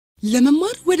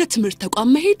ለመማር ወደ ትምህርት ተቋም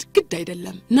መሄድ ግድ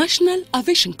አይደለም። ናሽናል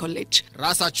አቪዬሽን ኮሌጅ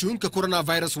ራሳችሁን ከኮሮና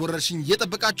ቫይረስ ወረርሽኝ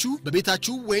እየጠበቃችሁ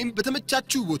በቤታችሁ ወይም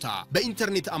በተመቻችሁ ቦታ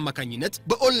በኢንተርኔት አማካኝነት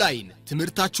በኦንላይን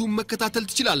ትምህርታችሁን መከታተል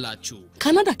ትችላላችሁ።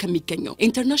 ካናዳ ከሚገኘው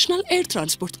ኢንተርናሽናል ኤር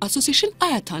ትራንስፖርት አሶሲዬሽን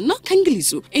አያታና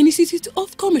ከእንግሊዙ ኢንስቲትዩት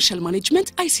ኦፍ ኮመርሻል ማኔጅመንት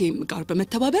ICM ጋር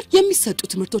በመተባበር የሚሰጡ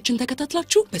ትምህርቶችን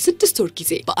ተከታትላችሁ በ6 ወር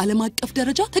ጊዜ በዓለም አቀፍ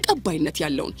ደረጃ ተቀባይነት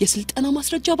ያለውን የስልጠና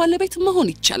ማስረጃ ባለቤት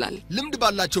መሆን ይቻላል። ልምድ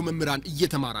ባላቸው መምህራን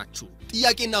እየተማራችሁ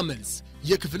ጥያቄና መልስ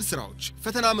የክፍል ስራዎች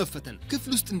ፈተና መፈተን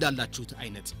ክፍል ውስጥ እንዳላችሁት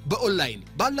አይነት በኦንላይን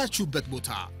ባላችሁበት ቦታ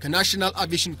ከናሽናል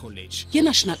አቪዬሽን ኮሌጅ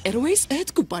የናሽናል ኤርዌይስ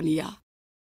እህት ኩባንያ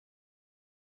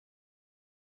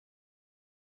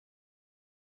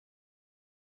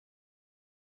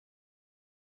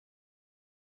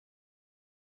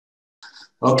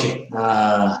Okay,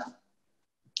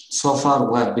 so far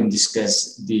we have been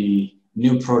discussed the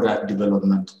new product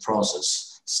development process,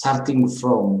 starting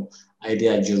from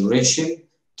idea generation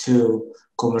to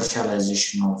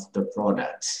commercialization of the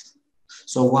product.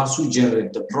 So once we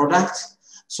generate the product,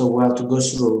 so we have to go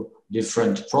through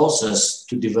different process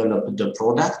to develop the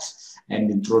product and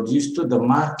introduce to the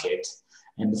market.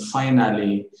 And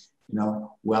finally,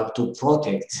 we have to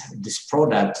protect this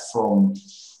product from,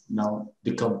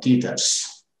 the competitors.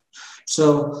 So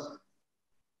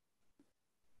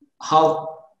how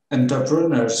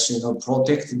entrepreneurs,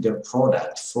 protect their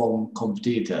product from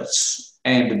competitors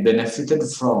and benefited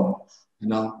from,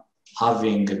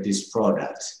 having this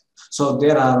product. So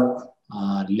there are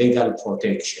legal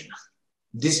protection.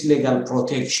 This legal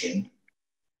protection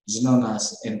is known as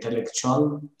intellectual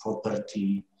property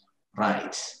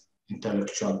right.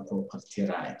 Intellectual property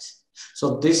right. So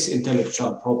this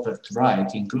intellectual property right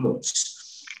includes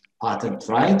patent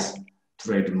right,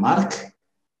 trademark,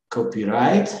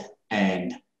 copyright, and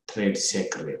trade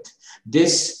secret.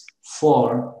 This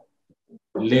four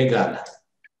legal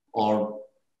or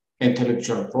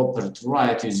intellectual property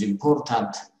right is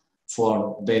important for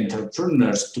the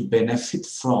entrepreneurs to benefit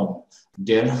from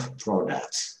their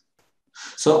products.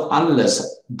 So unless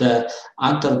the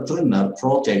entrepreneur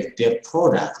protect their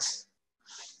product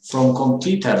from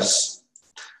competitors,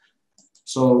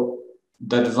 so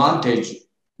the advantage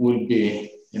will be,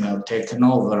 taken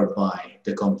over by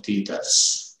the competitors.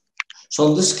 So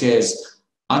in this case,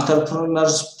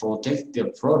 entrepreneurs protect their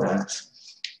product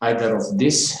either of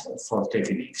these four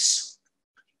techniques.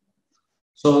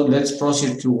 So let's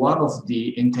proceed to one of the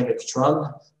intellectual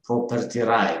property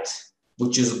right,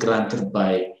 which is granted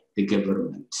by the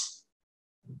government.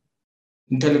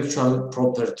 Intellectual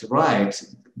property right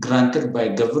granted by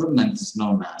government is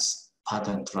known as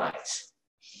patent right.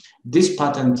 This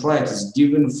patent right is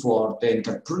given for the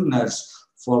entrepreneurs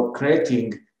for creating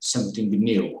something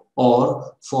new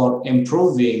or for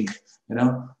improving,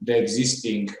 the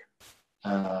existing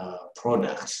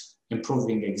products,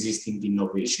 improving existing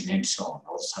innovation and so on,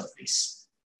 or service.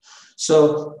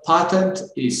 So patent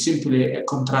is simply a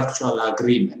contractual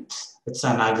agreement. It's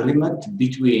an agreement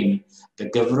between the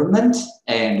government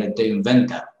and the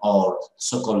inventor or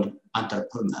so-called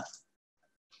entrepreneur.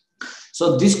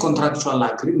 So this contractual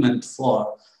agreement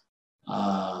for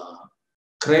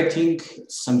creating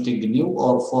something new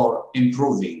or for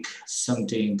improving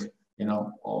something,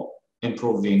 or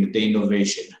improving the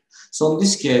innovation. So in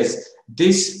this case,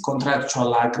 this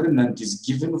contractual agreement is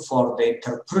given for the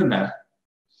entrepreneur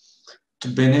to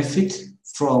benefit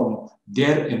from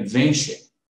their invention.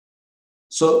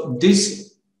 So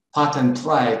this patent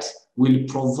right will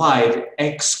provide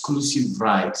exclusive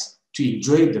rights to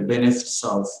enjoy the benefits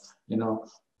of,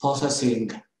 possessing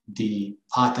the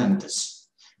patents.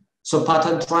 So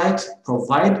patent right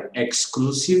provide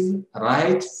exclusive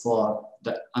right for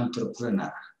the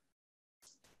entrepreneur.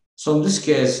 So in this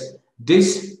case,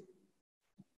 this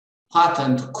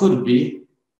patent could be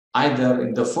either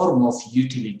in the form of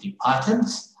utility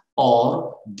patents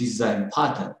or design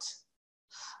patent.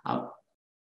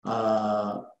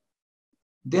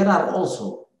 There are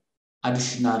also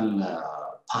additional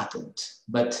patent,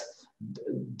 but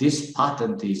this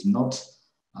patent is not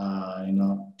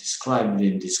described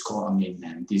in this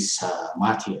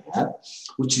material,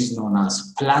 which is known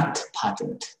as plant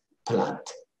patent.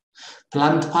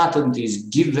 Plant patent is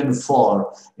given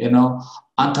for,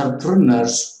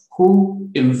 entrepreneurs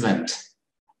who invent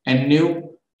a new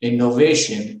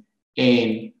innovation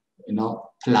in,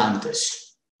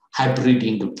 plants,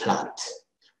 hybriding plant,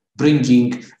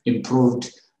 bringing improved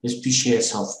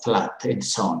species of plant and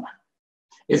so on.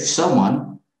 If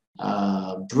someone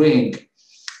bring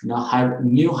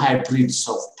new hybrids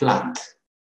of plant,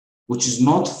 which is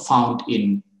not found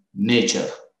in nature,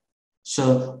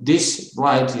 so this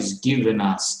right is given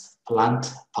as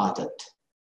plant patent.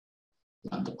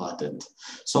 grant the patent.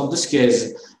 So in this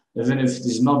case, even if it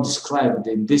is not described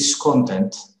in this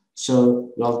content,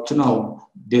 so you have to know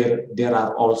there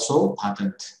are also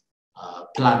patent,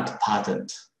 plant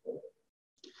patent.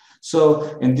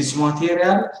 So in this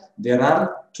material, there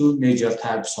are two major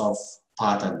types of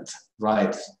patent,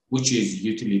 right? Which is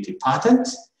utility patent.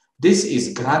 This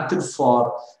is granted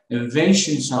for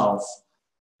inventions of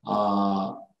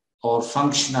or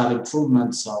functional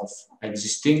improvements of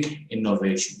existing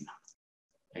innovation.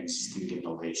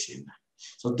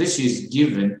 So this is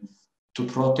given to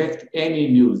protect any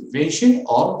new invention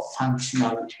or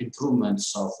functional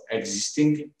improvements of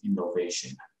existing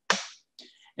innovation.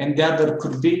 And the other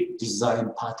could be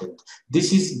design patent.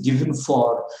 This is given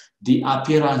for the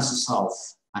appearances of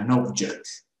an object.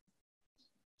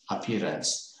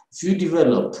 Appearance. If you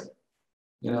develop,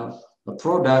 a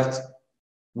product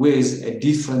with a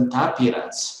different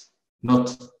appearance,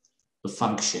 not a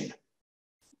function.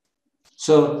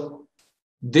 So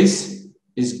this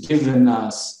is given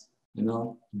as,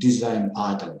 design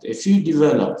patent. If you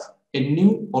develop a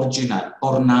new original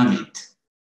ornament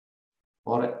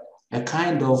or a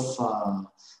kind of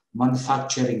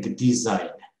manufacturing design,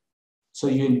 so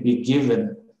you'll be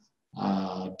given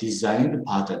design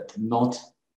patent, not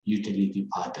utility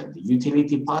patent.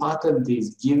 Utility patent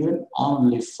is given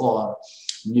only for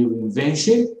new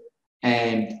invention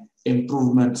and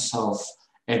improvements of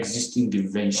existing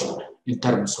invention in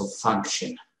terms of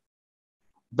function.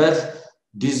 But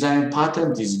design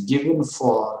patent is given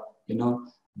for,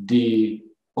 the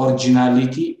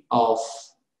originality of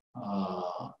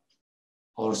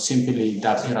or simply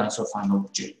the appearance of an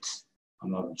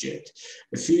object.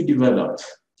 If you develop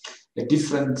a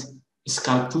different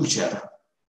sculpture,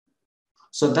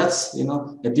 so that's,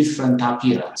 a different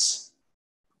appearance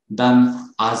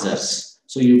than others.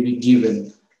 So you'll be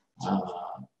given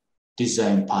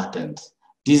design patent.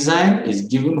 Design is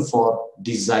given for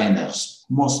designers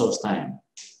most of the time.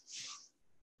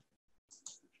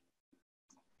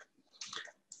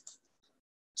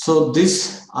 So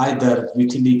this either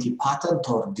utility patent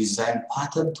or design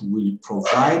patent will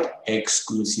provide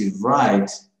exclusive right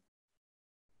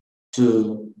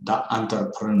to the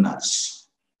entrepreneurs.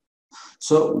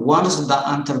 So once the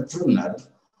entrepreneur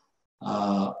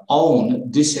own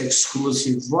this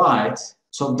exclusive right,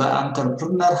 so the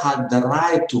entrepreneur has the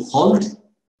right to hold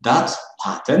that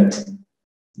patent,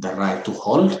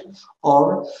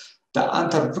 or the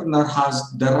entrepreneur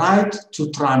has the right to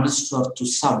transfer to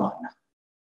someone.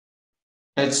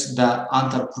 It's the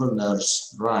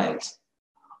entrepreneur's right.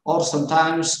 Or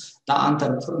sometimes the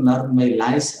entrepreneur may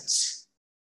license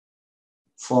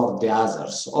for the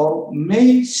others or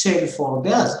may sell for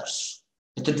the others.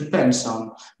 It depends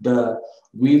on the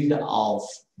will of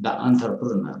the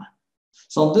entrepreneur.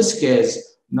 So in this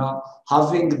case,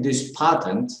 having this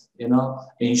patent,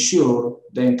 ensure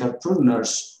the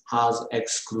entrepreneurs has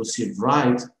exclusive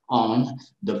right on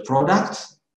the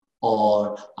product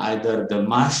or either the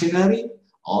machinery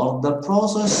or the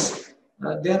process.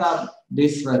 There are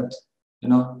different,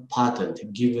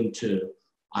 patent given to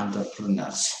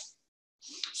entrepreneurs.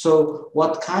 So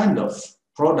what kind of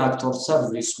product or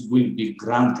service will be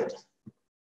granted,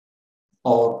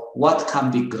 or what can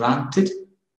be granted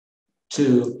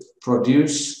to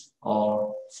produce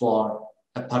or for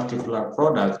a particular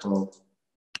product or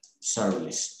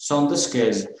service? So in this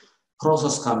case,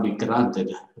 process can be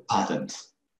granted a patent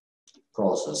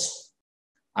process.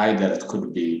 Either it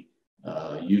could be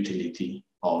utility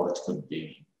or it could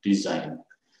be design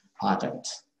patent.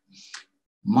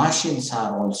 Machines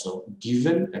are also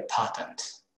given a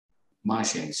patent.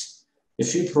 Machines.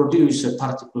 If you produce a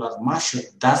particular machine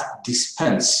that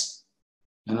dispense,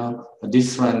 a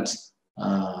different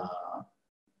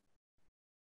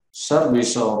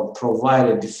service or provide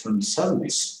a different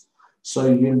service, so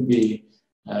you'll be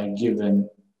given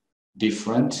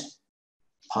different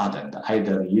patent,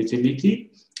 either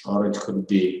utility or it could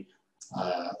be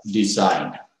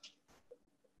design.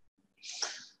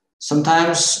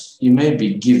 Sometimes you may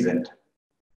be given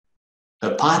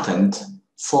a patent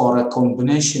for a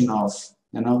combination of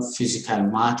physical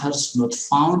matters not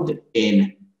found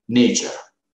in nature,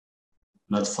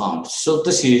 not found. So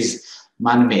this is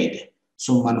man-made,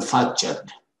 so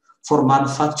manufactured. For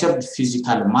manufactured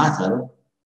physical matter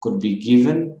could be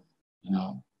given,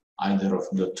 either of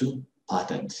the two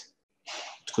patents.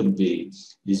 It could be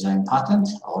design patent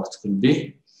or it could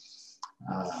be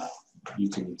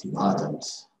utility patent.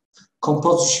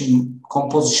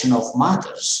 Composition of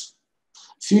matters.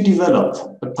 If you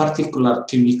develop a particular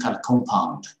chemical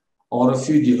compound, or if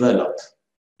you develop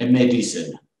a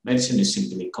medicine is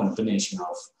simply a combination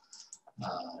of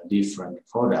different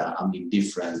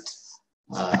different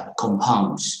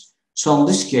compounds. So in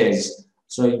this case,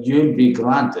 so you'll be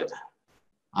granted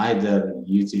either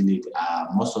utility,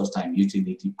 most of the time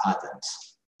utility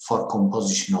patents for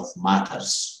composition of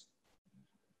matters.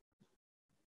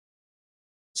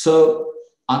 So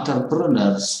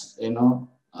entrepreneurs,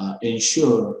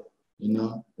 ensure,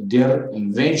 their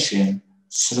invention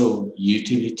through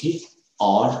utility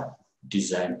or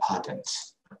design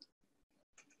patents.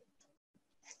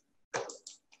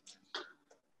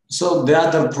 So the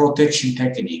other protection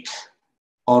technique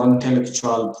or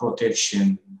intellectual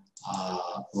protection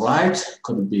right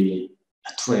could be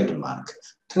a trademark.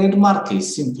 Trademark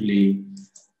is simply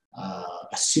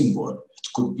a symbol. It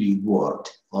could be word,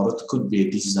 or it could be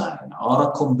a design, or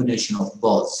a combination of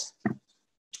both.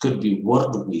 It could be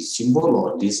word with symbol,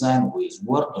 or design with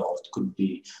word, or it could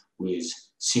be with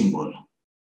symbol.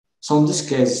 So in this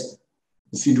case,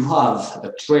 if you do have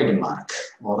a trademark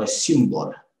or a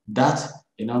symbol that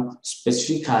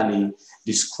specifically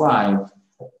describe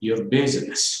your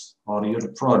business or your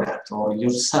product or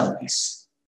your service,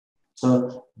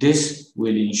 so this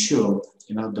will ensure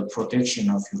the protection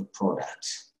of your product.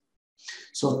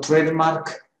 So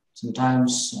trademark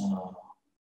sometimes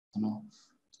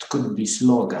it could be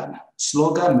slogan.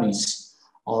 Slogan means,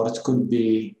 or it could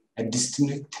be a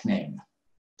distinct name.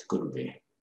 It could be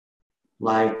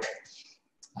like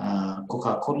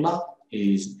Coca-Cola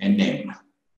is a name.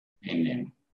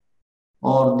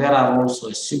 Or there are also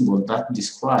a symbol that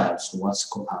describes what's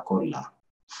Coca-Cola.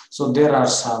 So there are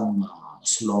some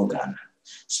slogan.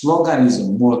 Slogan is a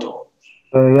motto.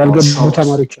 ያልገቡ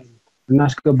ተማሪዎች አሉ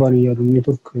እናስገባን እያሉ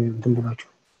ኔትወርክ እንትን ብላችሁ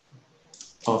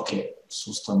ኦኬ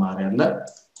ሶስት ተማሪ አለ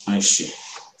እሺ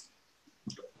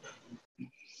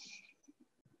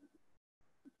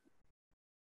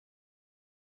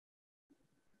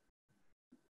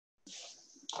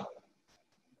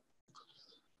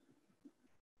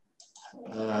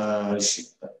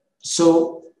so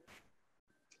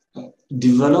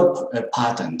develop a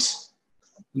patent.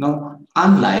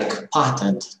 Unlike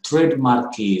patent,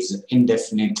 trademark is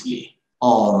indefinitely,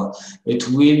 or it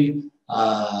will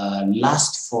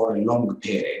last for a long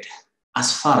period as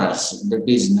far as the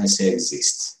business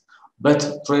exists. But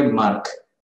trademark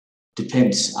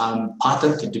depends on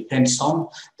patent, it depends on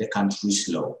the country's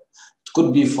law. It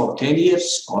could be for 10 years,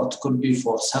 or it could be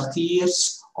for 30 years,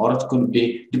 or it could be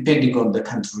depending on the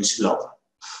country's law.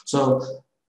 So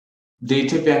the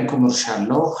Ethiopian commercial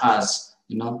law has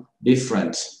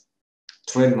different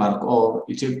trademark or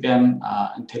Ethiopian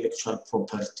intellectual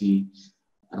property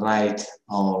right,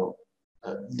 or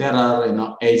there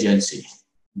are agency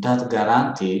that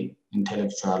guarantee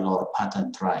intellectual or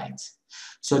patent rights.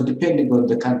 So depending on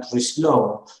the country's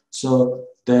law, so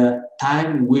the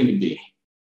time will be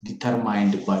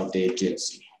determined by the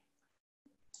agency.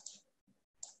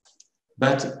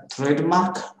 But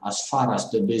trademark, as far as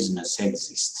the business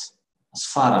exists, as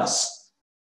far as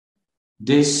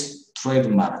this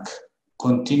trademark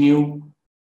continue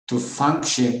to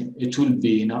function, it will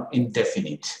be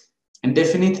indefinite.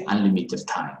 Indefinite, unlimited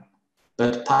time.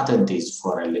 But patent is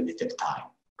for a limited time.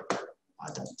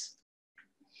 Patent.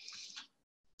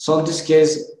 So in this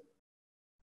case,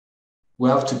 we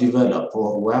have to develop or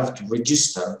we have to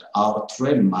register our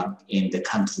trademark in the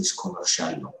country's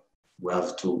commercial law. We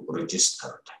have to register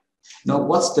it. Now,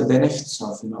 what's the benefits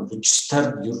of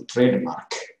register your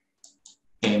trademark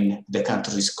in the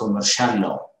country's commercial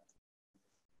law?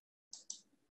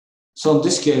 So in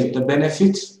this case, the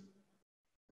benefit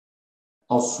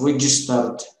of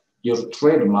registered your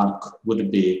trademark would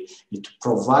be to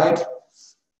provide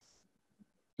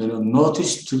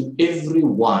notice to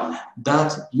everyone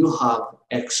that you have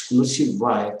exclusive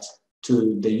right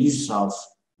to the use of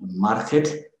market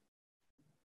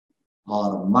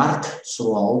or mark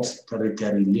throughout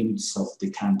territory limits of the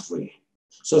country.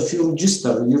 So if you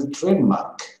register your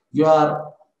trademark, you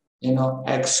are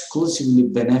exclusively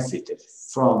benefited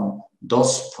from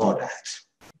those products.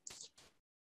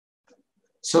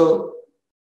 So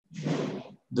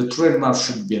the trademark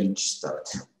should be registered.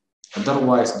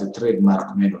 Otherwise, the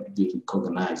trademark may not be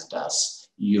recognized as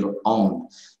your own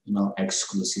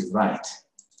exclusive right.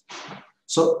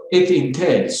 So it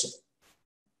entails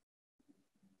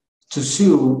to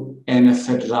sue in a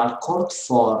federal court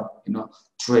for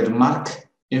trademark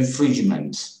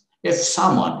infringement. If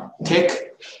someone take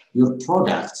your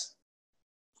product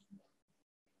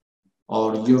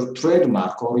or your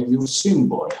trademark or your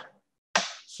symbol,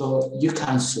 so you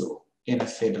can sue in a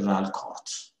federal court,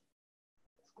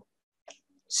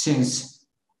 since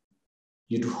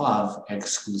you do have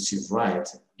exclusive right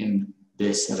in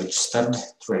this registered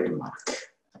trademark.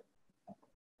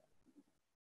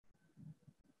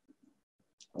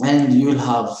 And you'll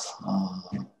have,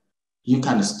 you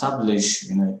can establish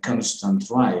a constant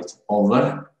right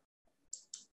over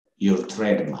your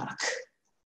trademark.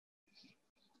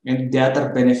 And the other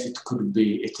benefit could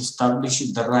be it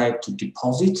establishes the right to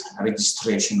deposit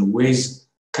registration with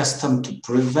custom to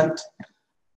prevent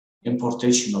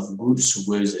importation of goods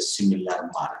with a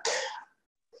similar mark.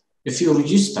 If you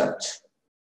registered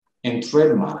in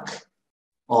trademark,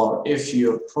 or if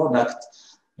your product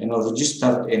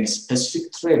registered in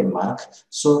specific trademark,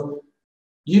 so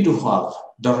you do have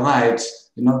the right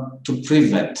to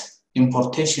prevent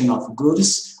importation of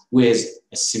goods with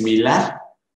a similar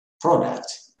product,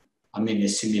 a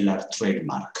similar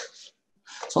trademark.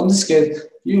 So in this case,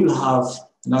 you will have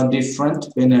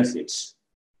different benefits.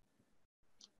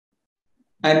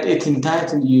 And it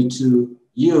entitles you to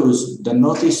use the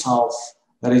notice of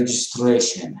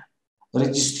registration.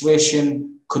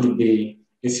 Registration could be,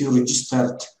 if you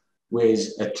registered with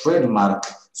a trademark,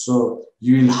 so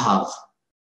you will have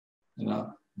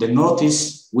the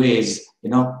notice with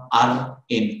R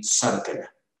in circle.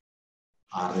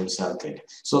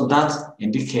 So that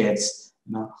indicates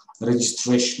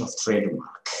registration of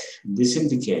trademark. This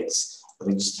indicates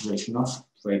registration of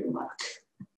trademark.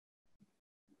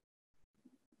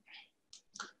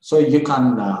 So you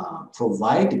can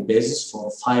provide a basis for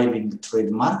filing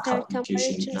trademark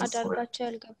application. I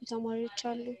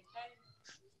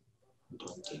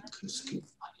don't think skip.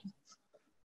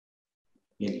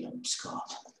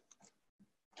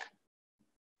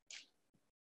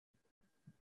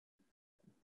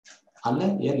 አለ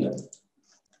የለም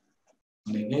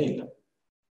እኔ ጋር የለም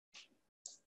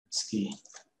እስኪ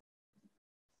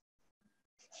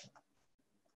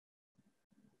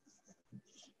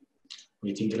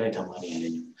ዌቲንግ ላይ ተማሪ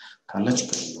ነኝ ካለች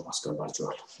ከሌለው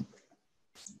ማስገባቸዋለሁ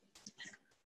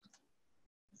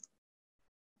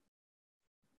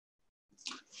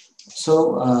So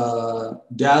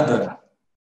the other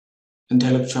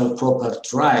intellectual property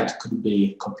right could be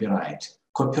copyright.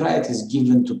 Copyright is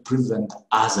given to prevent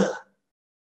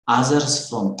others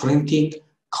from printing,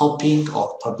 copying, or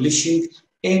publishing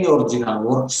any original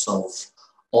works of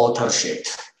authorship.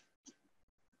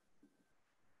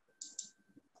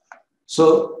 So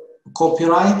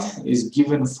copyright is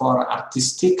given for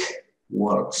artistic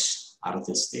works,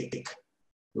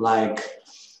 like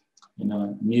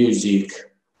music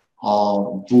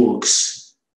or books.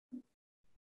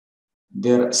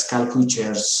 There are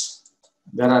sculptures.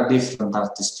 There are different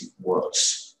artistic works.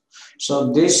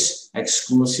 So this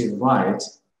exclusive right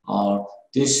or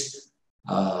this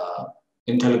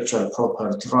intellectual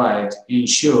property right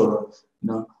ensure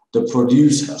the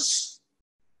producers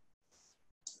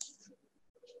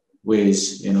with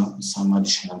some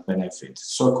additional benefit.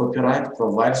 So copyright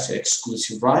provides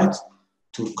exclusive right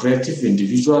to creative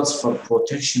individuals for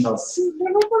protection of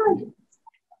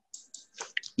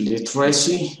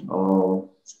literacy or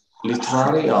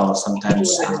literary or sometimes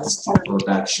artistic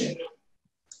production.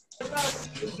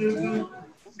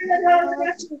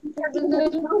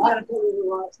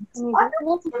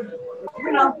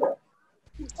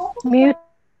 Mute.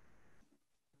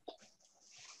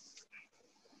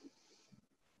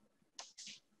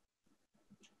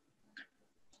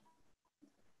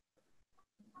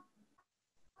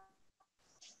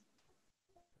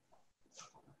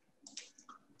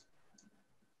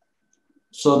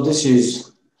 So this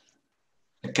is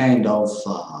a kind of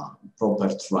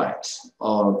property right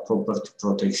or property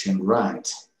protection right.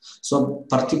 So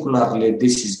particularly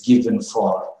this is given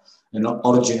for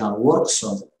original works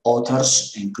of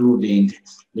authors, including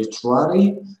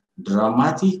literary,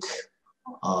 dramatic,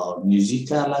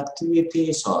 musical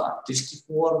activities or artistic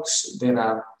works. There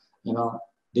are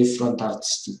different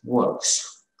artistic works: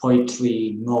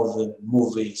 poetry, novel,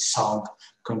 movie, song,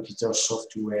 computer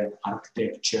software,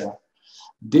 architecture.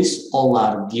 These all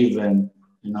are given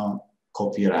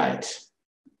copyright.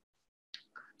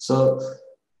 So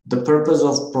the purpose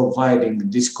of providing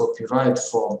this copyright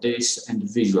for this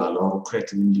individual or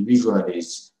creative individual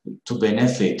is to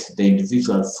benefit the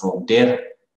individual from their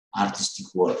artistic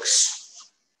works.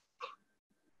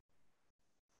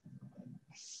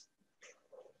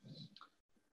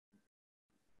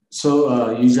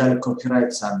 So usually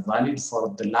copyrights are valid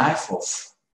for the life of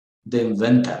the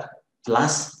inventor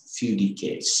plus few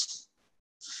decades.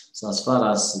 So as far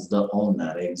as the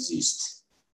owner exists.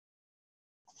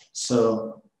 So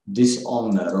this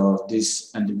owner or this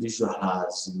individual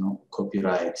has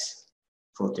copyright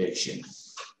protection.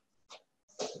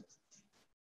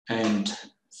 And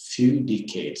few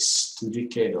decades, 2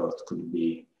 decades, or it could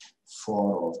be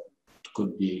 4 or it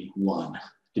could be 1,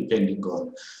 depending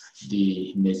on the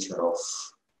nature of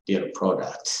their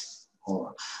product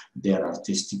or their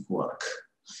artistic work.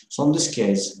 So in this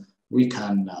case, we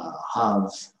can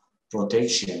have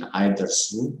protection either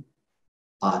through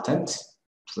patent,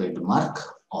 trademark,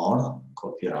 or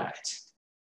copyright.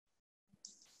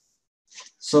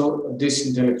 So this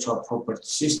intellectual property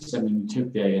system in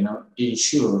Ethiopia,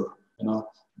 ensure,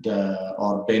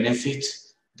 or benefit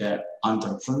the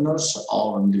entrepreneurs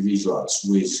or individuals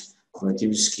with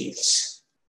creative skills.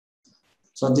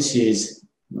 So this is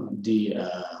the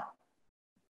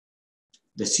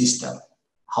system,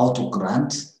 how to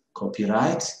grant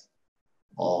copyright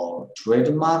or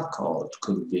trademark, or it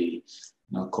could be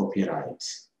copyright,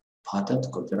 patent,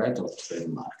 copyright, or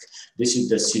trademark. This is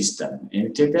the system. In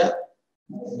Ethiopia,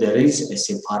 there is a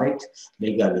separate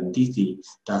legal entity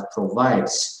that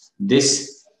provides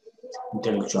this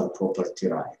intellectual property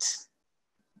right.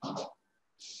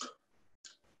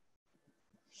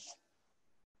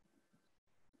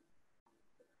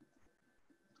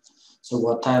 So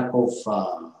what type of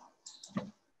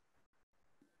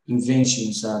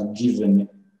inventions are given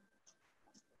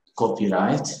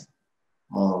copyright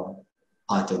or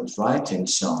patent right and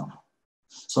so on?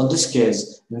 So in this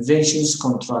case, inventions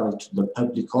contrary to the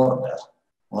public order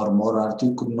or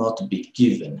morality could not be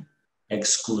given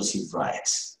exclusive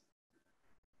rights.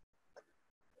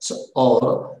 So,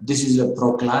 or this is a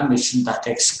proclamation that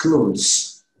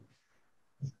excludes.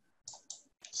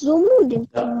 Zoom no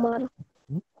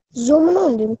Zoom no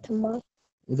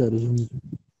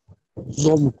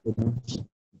Zoom.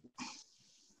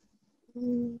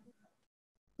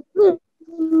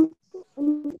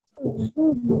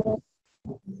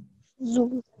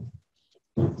 Zoom.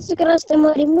 Sekarang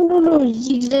setengah lima dulu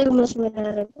zigzag mas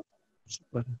merah.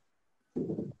 Super.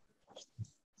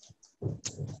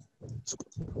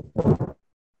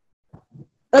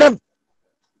 Arab.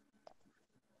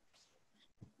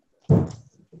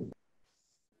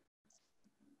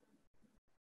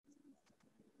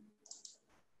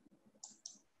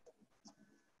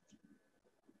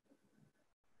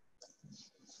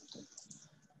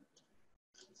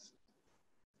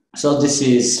 So this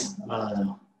is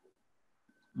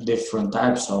different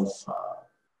types of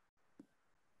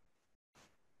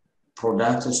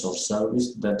products or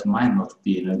service that might not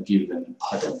be in a given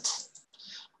patent,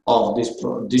 or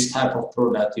this type of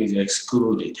product is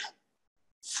excluded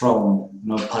from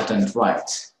patent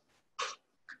rights.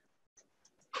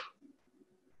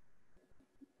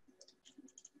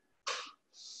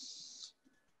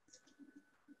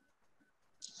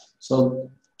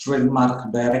 So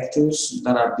trademark directives,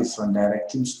 there are different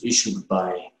directives issued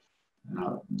by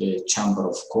the Chamber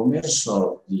of Commerce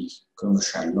or the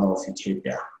Commercial Law of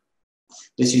Ethiopia.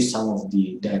 This is some of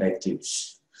the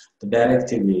directives. The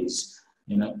directive is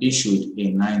issued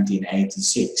in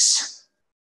 1986.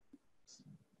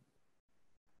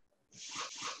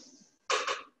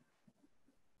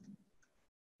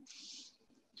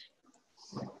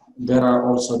 There are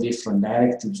also different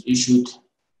directives issued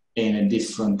in a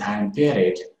different time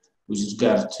period with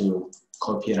regard to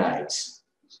copyright.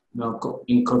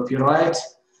 In copyright,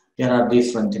 there are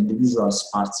different individuals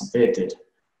participated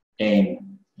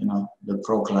in the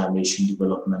proclamation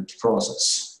development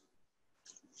process.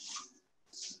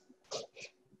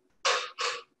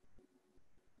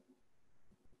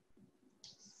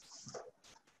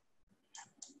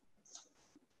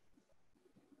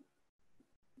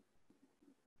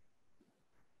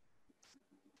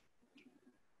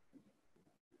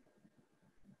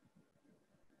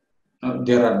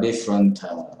 There are different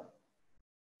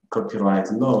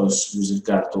copyright laws with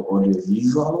regard to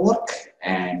audiovisual work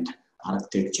and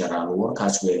architectural work,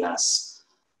 as well as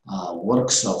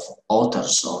works of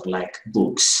authors or like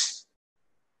books.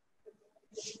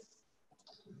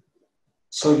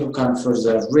 So you can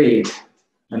further read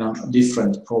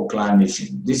different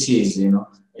proclamation. This is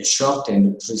a short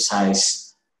and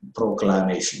precise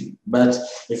proclamation. But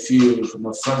if you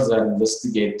further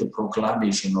investigate the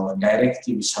proclamation or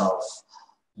directives of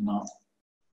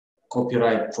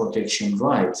copyright protection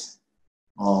right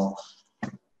or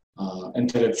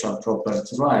intellectual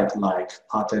property right, like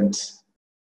patent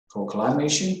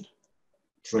proclamation,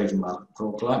 trademark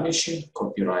proclamation,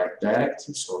 copyright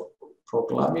directives or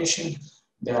proclamation,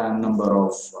 there are a number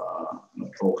of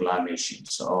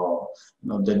proclamations. So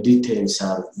the details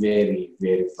are very,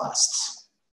 very vast.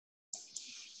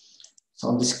 So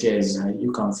in this case,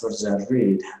 you can further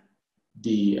read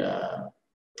the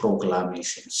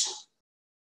proclamations.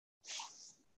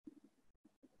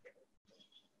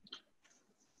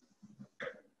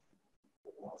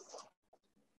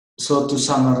 So to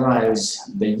summarize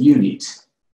the unit,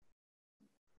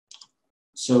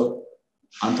 so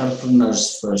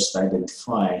entrepreneurs first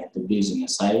identify the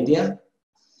business idea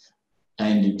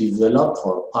and develop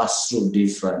or pass through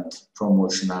different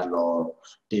promotional or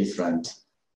different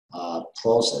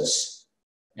process,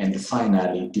 and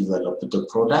finally develop the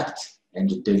product and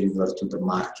deliver to the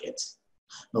market.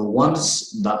 Now, once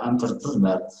the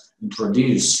entrepreneur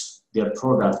introduce their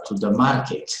product to the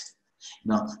market,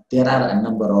 now there are a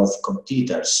number of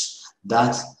competitors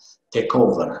that take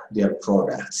over their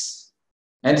products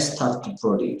and start to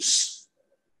produce,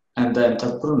 and the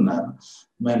entrepreneur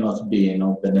may not be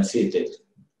benefited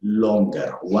longer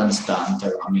once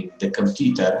the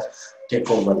competitor take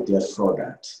over their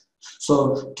product. So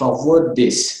to avoid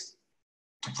this,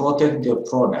 to protect their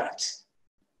product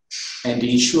and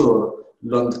ensure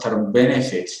long-term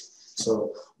benefit, so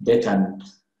they can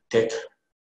take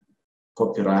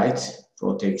copyright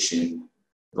protection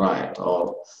right or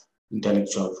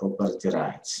intellectual property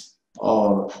rights, or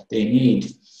they need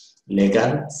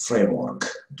legal framework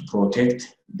to protect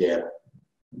their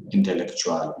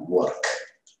intellectual work.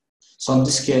 So in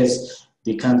this case,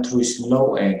 the country's law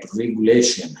and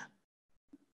regulation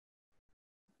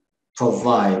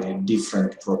provide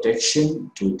different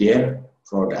protection to their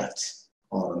product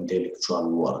or intellectual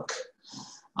work,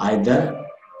 either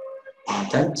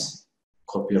patent,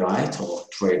 copyright, or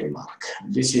trademark.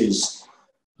 This is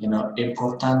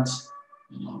important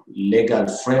legal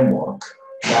framework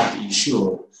that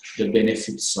ensure the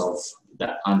benefits of the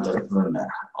entrepreneur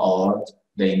or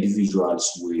the individuals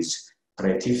with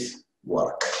creative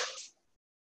work.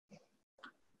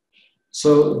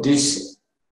 So this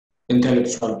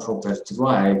intellectual property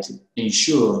right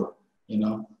ensure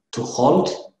to hold,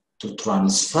 to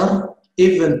transfer,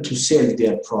 even to sell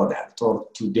their product or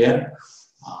to their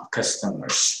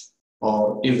customers,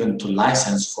 or even to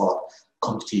license for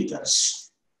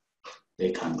competitors.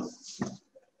 They can do.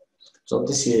 So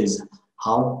this is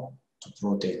how to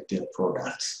protect their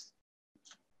products.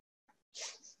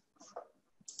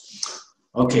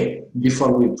 Okay,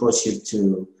 before we proceed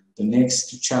to the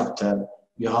next chapter,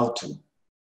 you have to,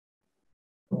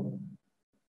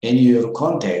 in your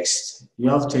context, you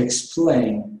have to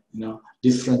explain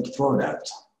different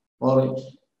product, or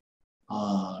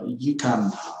you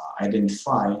can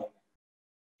identify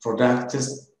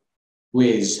products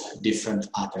with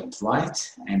different patent right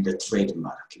and the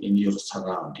trademark in your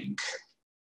surrounding.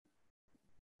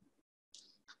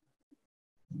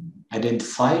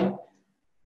 Identify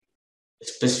a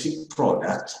specific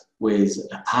product with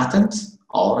a patent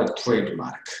or a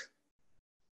trademark.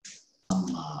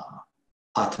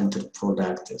 Patented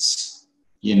products,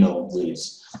 with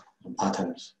a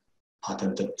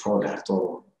patented product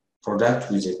or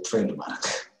product with a trademark.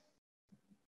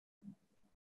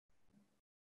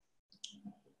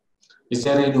 Is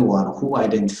there anyone who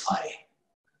identify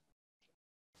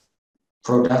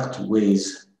product with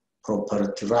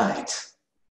property right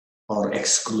or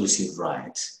exclusive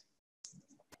right?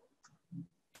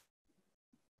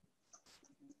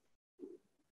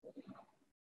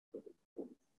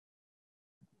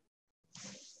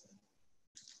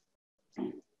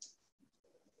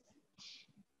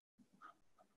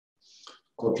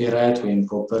 Copyright ወይም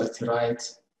property right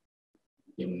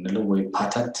የምንለው ወይ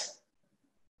patent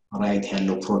right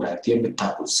ያለው product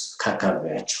የምታውቁት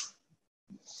ካካባቢያችሁ?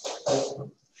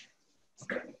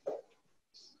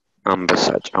 አንበሳ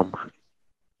ጫማ።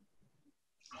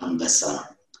 አንበሳ.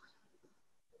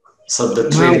 So the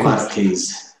trademark is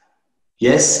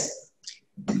yes?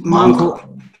 Mango.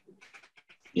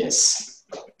 Yes.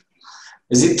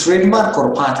 Is it trademark or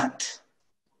patent?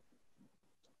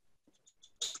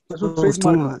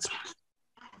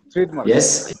 Trademark. Yes.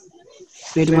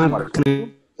 Trademark.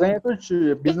 Zaynatoch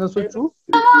businessochu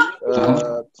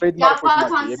trademark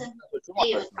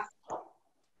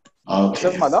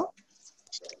Okay.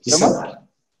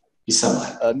 ይሰማል።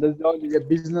 እንደዚያው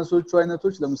የቢዝነሶቹ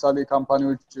አይነቶች ለምሳሌ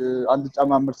ካምፓኒዎች አንድ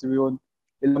ጫማ ምርት ቢሆን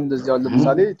የለም እንደዚያው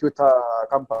ለምሳሌ ቶዮታ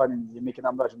ካምፓኒ የመኪና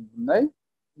አምራች ብናይ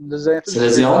እንደዚህ አይነቶች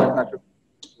ስለዚህ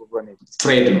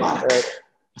ትሬድማርክ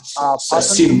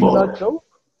ሲምቦል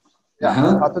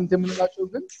ፓተንት የምንላቸው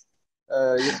ግን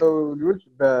የሰው ልጅ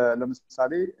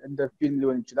ለምሳሌ እንደ ፊልም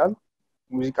ሊሆን ይችላል፣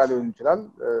 ሙዚቃ ሊሆን ይችላል፣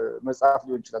 መጽሐፍ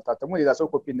ሊሆን ይችላል ታተሞ ሌላ ሰው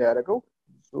ኮፒ እንዳያደርገው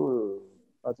እሱ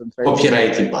ፓተንት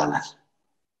ኮፒራይት ይባላል።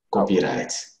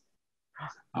 ኮፒራይት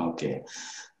ኦኬ።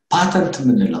 ፓተንት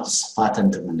ምንለው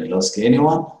እስኪ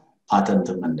anyone ፓተንት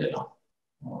ምንለው?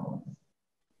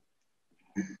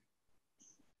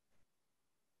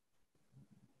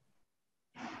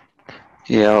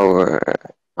 ያው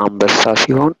አንበሳ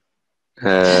ሲሆን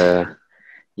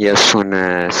የሱን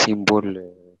ሲምቦል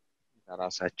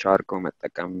ራሳቸው አድርገው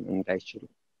መጠቀም እንዳይችሉ።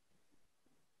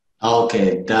 Okay,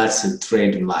 that's a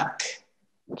trademark.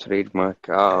 Trademark.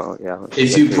 Yeah.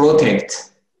 If you protect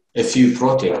if you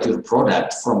protect your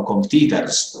product from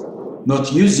competitors, not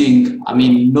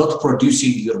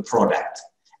producing your product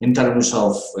in terms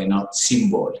of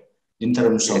symbol, in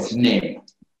terms of name.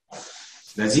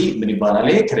 ስለዚህ ምን ይባላል?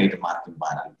 ትሬድማርክ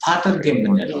ይባላል። ፓተንት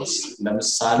የምንለው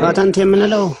ለምሳሌ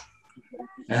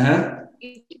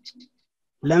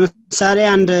ለምሳሌ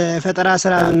አንድ ፈጠራ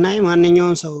ስራ እናይ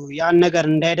ማንኛውም ሰው ያን ነገር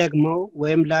እንዳይደግመው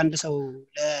ወይም ለአንድ ሰው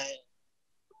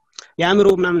ያምሮ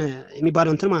ምናምን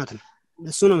የሚባለው እንትን ማለት ነው።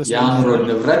 እሱ ነው መሰለኝ ያምሮ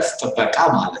ንብረት ጥበቃ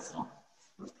ማለት ነው።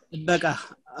 ጥበቃ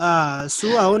እሱ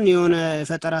አሁን የሆነ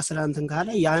ፈጠራ ስራ እንትን ካለ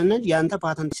ያንተ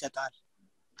ፓተንት ይሰጣል።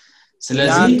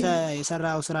 ስለዚህ ያንተ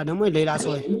የሰራው ስራ ደግሞ ሌላ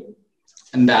ሰው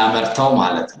እንዳያመርተው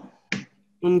ማለት ነው።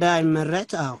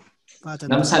 እንዳይመረት ፓተንት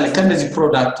ለምሳሌ ከነዚህ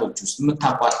ፕሮዳክቶች ውስጥ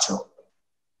የምታቋቸው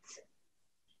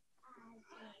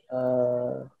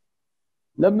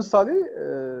ለምሳሌ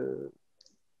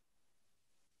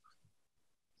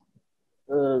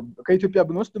ከኢትዮጵያ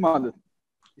ብንወስድ ማለት ነው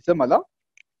ይሰማል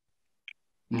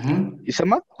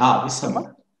ይሰማል ይሰማል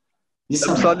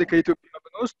ለምሳሌ ከኢትዮጵያ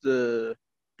ብንወስድ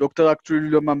ዶክተር አክቹሊ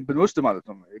ለማን ብንወስድ ማለት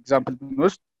ነው ኤግዛምፕል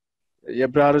ብንወስድ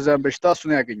የብራርዛን በሽታ እሱ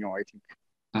ነው ያገኘው አይ ቲንክ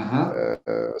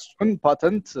እሱን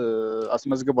ፓተንት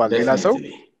አስመዝግቧል ሌላ ሰው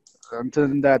እንትን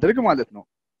እንዳያደርግ ማለት ነው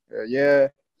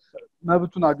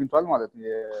የመብቱን አግኝቷል ማለት ነው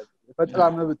የፈጠራ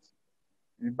መብት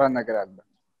የሚባል ነገር አለ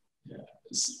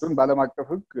እሱን ባለም አቀፍ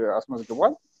ህግ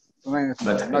አስመዝግቧል ምን አይነት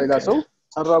ነው ሌላ ሰው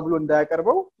ሰራ ብሎ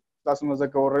እንዳያቀርበው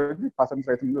አስመዘገበው ኦሬዲ ፓተንት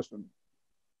ራይት የሚወስዱ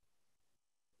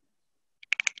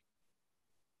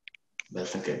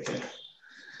በትክክል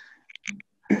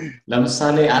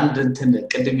ለምሳሌ አንድ እንትን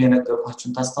ቅድም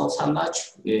የነገርኳችሁን ታስታውሳላችሁ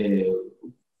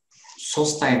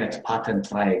ሶስት አይነት ፓተንት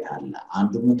ራይት አለ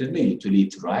አንዱ ምንድነው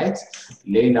ዩቲሊቲ ራይት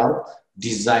ሌላው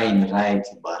ዲዛይን ራይት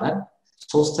ይባላል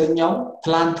ሶስተኛው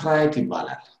ፕላንት ራይት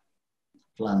ይባላል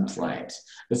plant rights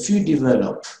if you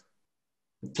develop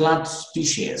plant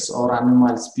species or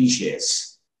animal species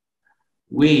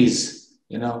with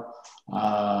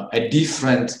a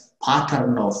different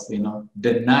pattern of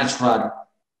the natural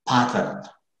pattern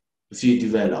if you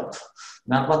develop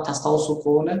ምናልባት ታስታውሱ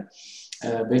ከሆነ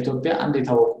በኢትዮጵያ አንድ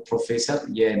የታወቁ ፕሮፌሰር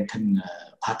የእንትን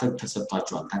ፓተንት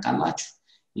ተሰጥቷቸዋል ታውቃላችሁ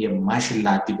የማሽላ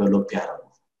ዲቨሎፕ ያደረጉ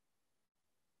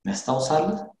ያስታውሳሉ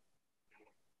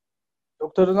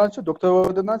ዶክተር ናቸው ዶክተር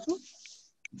ወረደ ናቸው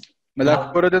መላክ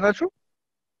ወረደ ናቸው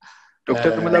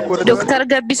ዶክተር መላክ ወረደ ዶክተር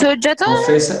ገቢሶ እጀታ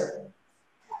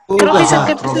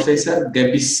ፕሮፌሰር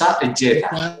ገቢሳ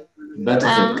እጀታ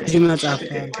በትክክል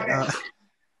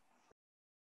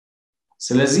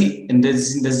ስለዚህ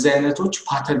እንደዚህ አይነቶች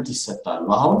ፓተንት ይሰጣሉ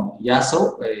አሁን ያ ሰው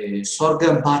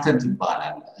ሶርገም ፓተንት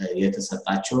ይባላል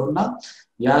የተሰጣቸውና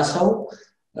ያ ሰው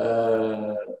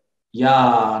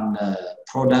ያን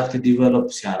ፕሮዳክት ዲቨሎፕ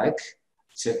ሲያደርግ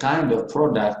it's a kind of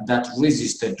product that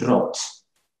resists the drought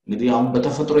እንግዲህ አሁን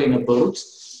በተፈጥሮ የነበሩት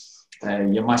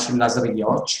የማሽላ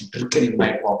ዝርያዎች ድርቅን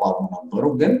የማይቋቋሙ ነበሩ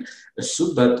ግን እሱ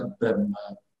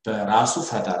በራሱ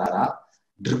ፈጠራ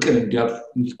ድርቅን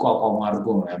እንዲቋቋሙ አድርጎ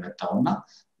ነው ያመጣውና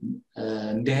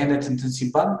እንዲህ አይነት እንትን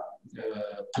ሲባል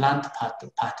plant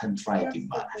patent right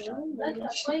ይባላል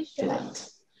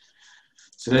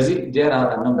ስለዚህ there are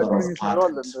a number of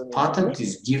patents patent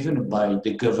is given by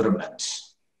the government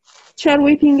shall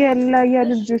waiting ላይ ያሉ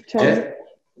ልጆች አሉ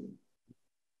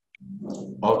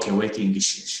okay waiting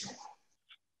issues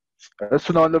እሱ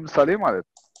ነው ለምሳሌ ማለት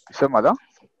ይሰማል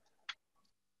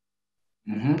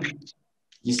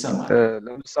ይሰማል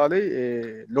ለምሳሌ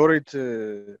ሎሬት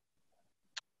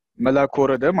መላክ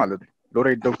ወረደ ማለት ነው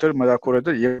ሎሬት ዶክተር መላክ ወረደ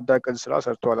የዳቀል ስራ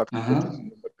ሰርተዋል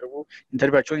አጥተው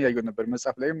ኢንተርቪዋቸውን ያየው ነበር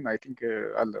መጽሐፍ ላይም አይ ቲንክ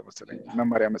አለ መሰለኝ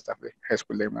መማሪያ መጽሐፍ ላይ ሃይ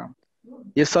ስኩል ላይ ምናምን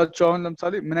የሳቸው አሁን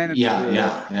ለምሳሌ ምን አይነት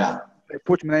ያ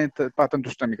ፖች ምን አይነት ፓተንት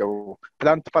ውስጥ ነው የሚገባው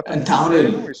ፕላንት ፓተንት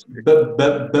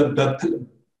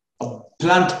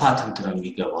ፕላንት ፓተንት ነው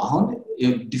የሚገባው አሁን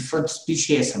ዲፈረንት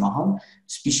ስፒሺስ ነው አሁን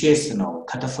ስፒሺስ ነው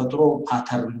ከተፈጥሮ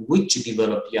ፓተርን ውጭ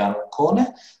ዲቨሎፕ ያደረገ ከሆነ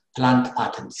ፕላንት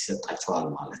ፓተንት ይሰጣቸዋል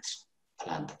ማለት ነው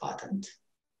ፕላንት ፓተንት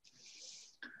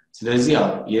ስለዚህ ያው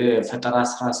የፈጠራ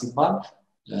ስራ ሲባል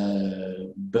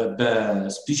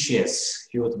በስፒሺስ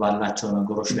ህይወት ባላቸው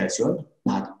ነገሮች ላይ ሲሆን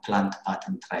ፕላንት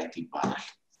ፓተንት ራይት ይባላል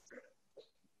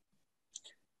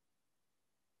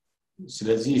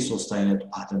ስለዚህ ሶስት አይነት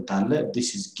ፓተንት አለ this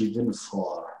is given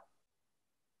for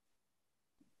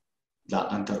the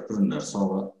entrepreneurs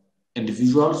or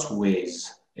individuals with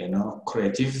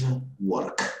creative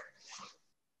work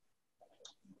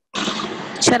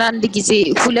አንድ ጊዜ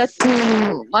ሁለቱ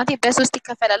ማለት በሶስት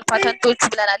ይከፈላል ፓተንቶቹ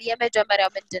ብለናል የመጀመሪያው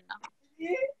ምንድነው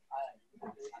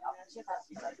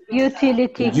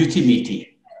utility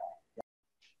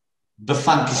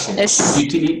በፋንክሽን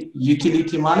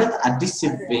ዩቲሊቲ ማለት አዲስ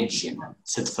ኢንቬንሽን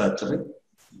ስትፈጥር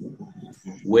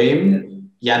ወይም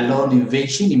ያለውን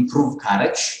ኢንቬንሽን ኢምፕሩቭ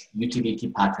ካረች ዩቲሊቲ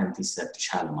ፓተንት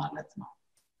ይሰጥሻል ማለት ነው።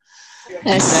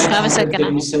 እሺ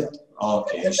አመሰግናለሁ። ኦኬ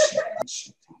እሺ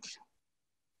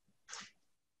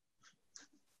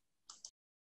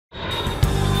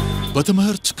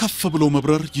በትምህርት ከፍ ብሎ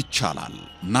መብረር ይቻላል።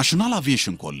 ናሽናል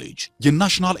አቪዬሽን ኮሌጅ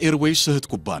የናሽናል ኤርዌይስ እህት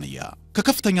ኩባንያ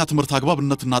ከከፍተኛ ትምህርት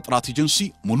አግባብነትና ጥራት ኤጀንሲ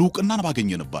ሙሉ ዕውቅናን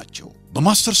ባገኘንባቸው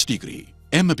በማስተርስ ዲግሪ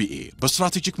MBA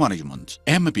በስትራቴጂክ ማኔጅመንት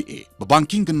MBA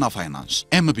በባንኪንግ እና ፋይናንስ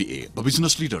MBA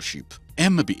በቢዝነስ ሊደርሺፕ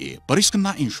MBA በሪስክና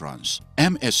ኢንሹራንስ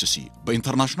MSc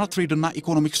በኢንተርናሽናል ትሬድ እና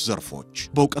ኢኮኖሚክስ ዘርፎች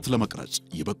በእውቀት ለመቅረጽ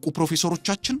የበቁ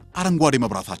ፕሮፌሰሮቻችን አረንጓዴ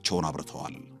መብራታቸውን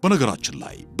አብርተዋል። በነገራችን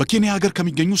ላይ በኬንያ ሀገር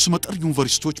ከሚገኙ ስመጥር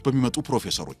ዩኒቨርሲቲዎች በሚመጡ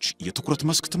ፕሮፌሰሮች የትኩረት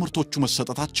መስክ ትምህርቶቹ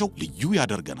መሰጠታቸው ልዩ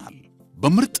ያደርገናል።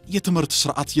 በምርጥ የትምህርት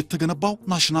ስርዓት የተገነባው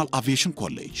ናሽናል አቪዬሽን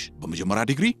ኮሌጅ በመጀመሪያ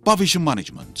ዲግሪ በአቪዬሽን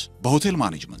ማኔጅመንት፣ በሆቴል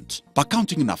ማኔጅመንት፣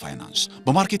 በአካውንቲንግ እና ፋይናንስ፣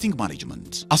 በማርኬቲንግ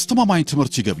ማኔጅመንት አስተማማኝ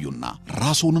ትምህርት ይገቢውና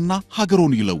ራስዎንና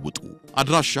ሀገሮን ይለውጡ።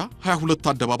 አድራሻ 22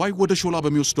 አደባባይ ወደ ሾላ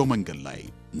በሚወስደው መንገድ ላይ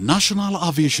ናሽናል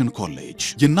አቪዬሽን ኮሌጅ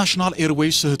የናሽናል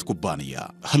ኤርዌይስ እህት ኩባንያ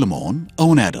ህልሞን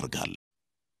እውን ያደርጋል።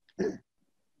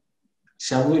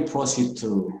 Shall we proceed to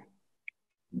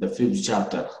the 5th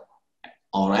chapter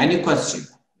or any question?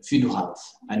 If you do have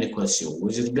any question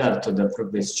with regard to the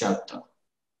previous chapter,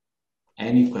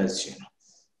 any question?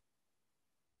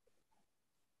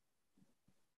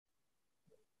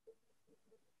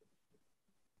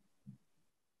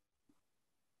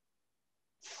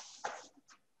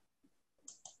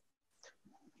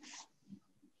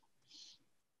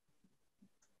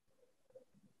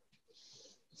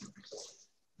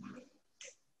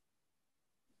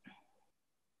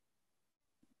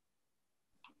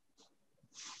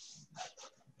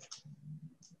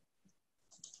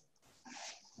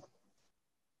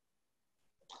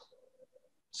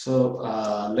 So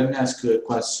let me ask you a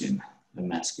question.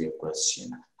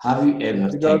 Have you ever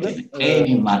taken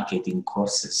any marketing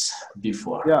courses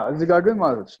before? Yeah, እዚህ ጋር ግን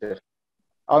ማለት ነው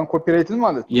አሁን ኮፒራይትን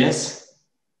ማለት ነው። Yes.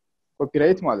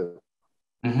 ኮፒራይት ማለት ነው።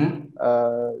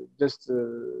 just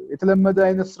የተለመደ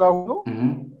አይነት ስራ ሆኖ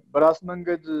በራስ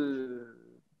መንገድ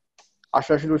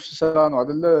አሻሽሎች ሰራ ነው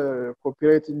አይደለ?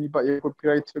 ኮፒራይት የሚባል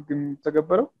የኮፒራይት ህግ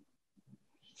የሚተገበረው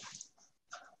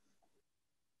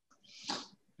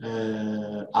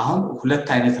አሁን ሁለት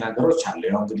አይነት ነገሮች አሉ።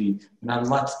 ያው እንግዲህ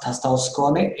ምናልባት ታስታውስ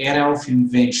ከሆነ ኤሪያ ኦፍ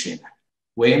ኢንቬንሽን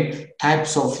ወይም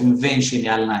ታይፕስ ኦፍ ኢንቬንሽን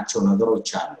ያልናቸው ነገሮች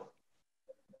አሉ።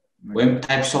 ወይም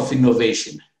ታይፕስ ኦፍ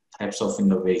ኢኖቬሽን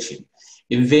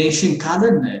ኢንቬንሽን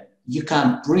ካለን you can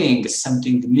bring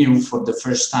something new for the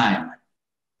first time.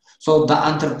 So the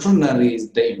entrepreneur is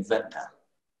the inventor.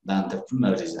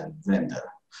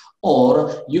 Or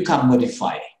you can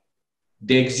modify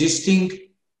the existing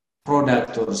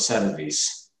product or service.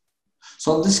 So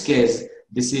in this case,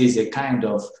 this is a kind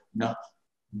of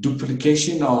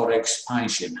duplication or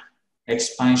expansion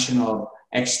or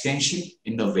extension,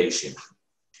 innovation,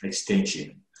 extension.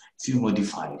 If you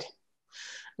modify it,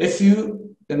 if you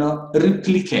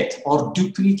replicate or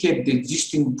duplicate the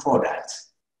existing product,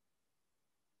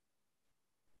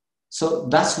 so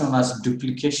that's known as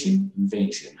duplication,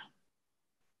 invention.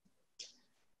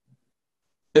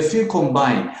 If you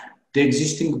combine the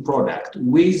existing product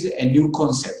with a new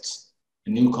concept,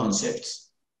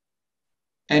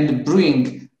 and bring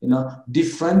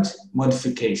different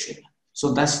modification. So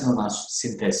that's known as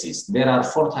synthesis. There are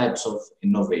 4 types of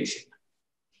innovation.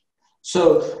 So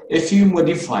if you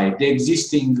modify the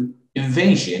existing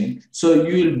invention, so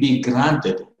you will be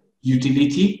granted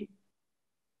utility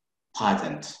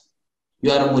patent. You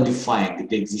are modifying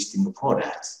the existing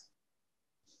product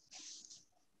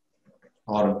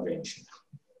or invention.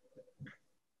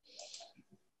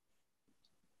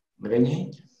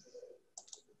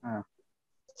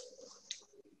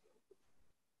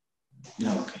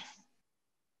 Okay.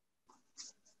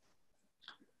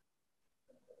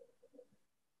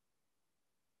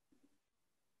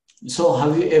 So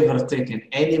have you ever taken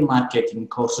any marketing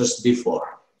courses before?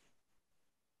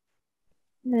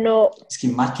 No. እስኪ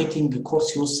ማርኬቲንግ ኮርስ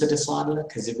የወሰደ ሰው አለ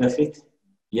ከዚህ በፊት?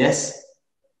 Yes?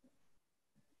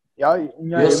 ያ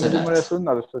እኛ የመጀመሪያ ሰውን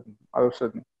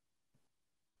አልወሰድንም።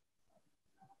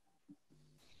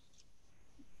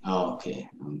 Okay.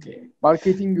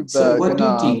 Marketing. So what do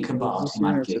you think about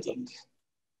marketing?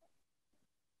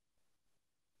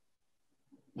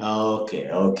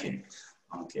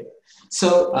 Okay. So,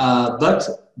 but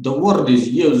the word is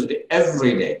used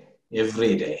every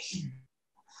day.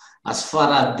 As far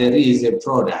as there is a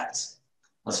product,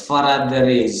 as far as there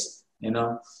is,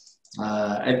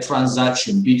 a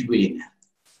transaction between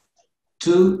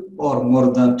 2 or more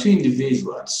than 2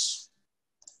 individuals,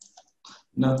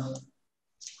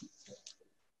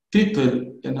 people,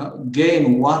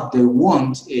 gain what they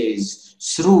want is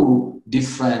through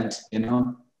different,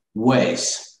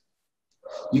 ways.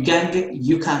 You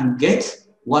can get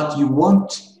what you want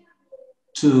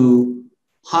to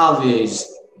have is,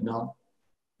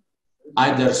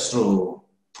 either through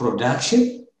production.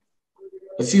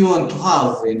 If you want to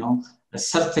have, a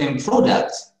certain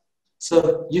product, so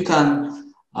you can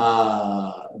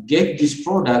get this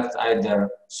product either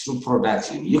through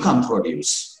production. You can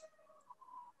produce,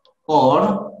 or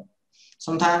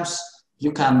sometimes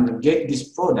you can get this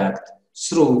product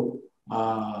through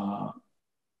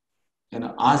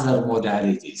other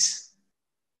modalities,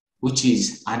 which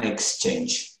is an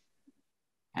exchange.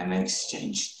 An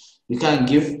exchange. You can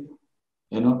give,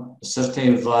 a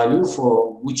certain value for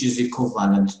which is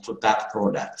equivalent to that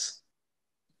product.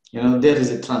 There is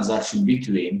a transaction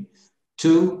between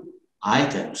two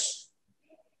items,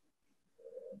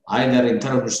 either in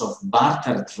terms of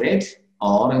barter trade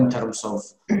or in terms of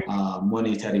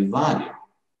monetary value.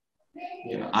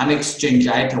 An exchange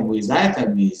item with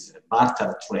item is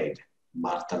barter trade.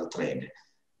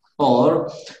 Or,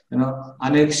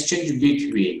 an exchange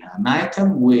between an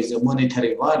item with a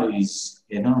monetary value is,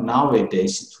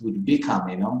 nowadays it would become,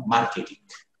 marketing,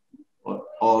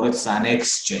 or it's an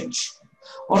exchange.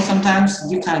 Or sometimes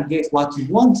you can get what you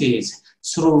want is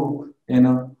through,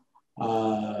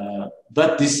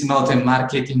 but this is not a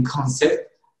marketing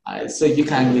concept. So you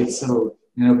can get through,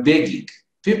 begging.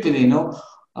 People,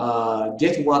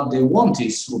 get what they want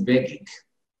is through begging.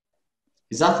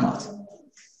 Is that not?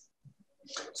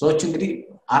 ሰዎች እንግዲህ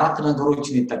አራት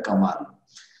ነገሮችን ይጠቀማሉ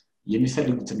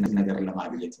የሚፈልጉትን ነገር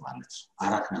ለማግኘት ማለት ነው።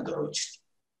 አራት ነገሮች።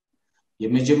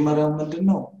 የመጀመሪያው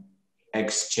ምንድነው?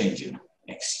 ኤክስቼንጅ ነው።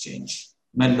 ኤክስቼንጅ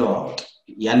መለዋወጥ፣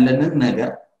 ያለንን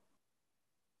ነገር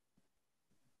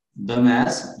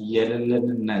በመያዝ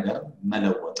የሌለንን ነገር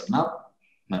መለወጥና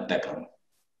መጠቀም።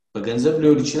 በገንዘብ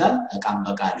ሊሆን ይችላል፣ እቃም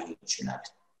በቃ ሊሆን ይችላል።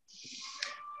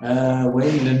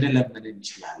 ወይም ልንለምን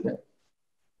እንችላለን።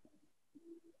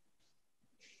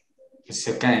 It's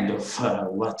a kind of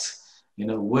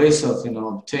ways of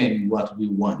obtaining what we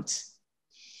want.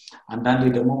 አንዳንዴ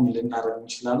ደግሞ ምን ልናደርግ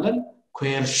እንችላለን?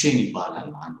 ኮየርሽን ይባላል።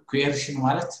 ኮየርሽን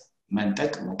ማለት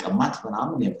መንጠቅ፣ መቀማት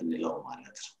ምናምን የምንለው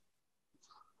ማለት ነው።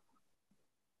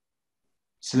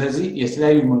 ስለዚህ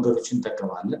የተለያዩ መንገዶችን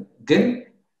እንጠቀማለን። ግን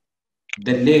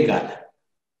the legal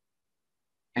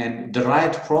and the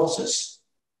right process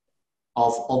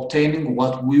of obtaining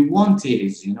what we want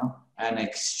is, an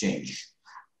exchange.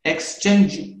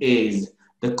 Exchange is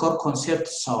the core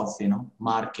concepts of,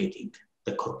 marketing,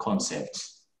 the core concepts.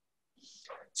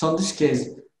 So in this case,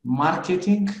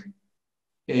 marketing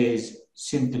is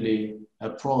simply a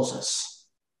process,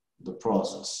 the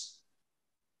process.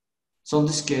 So in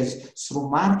this case, through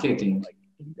marketing,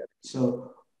 so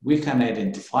we can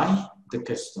identify the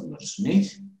customer's need.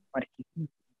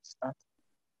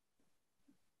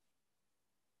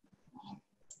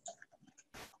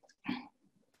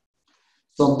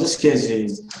 So in this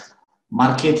case,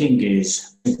 marketing is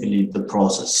simply the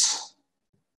process.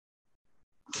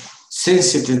 Since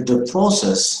it is the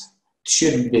process, it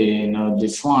should be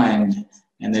defined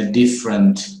in a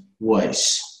different ways.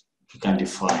 You can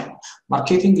define.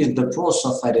 Marketing is the process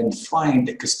of identifying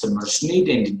the customer's need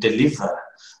and deliver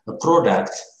a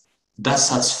product that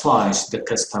satisfies the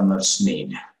customer's need.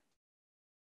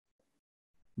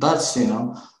 That's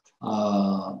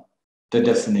the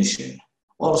definition.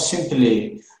 Or simply,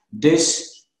 this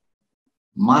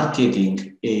marketing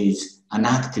is an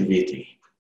activity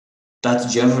that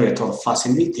generates or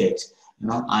facilitates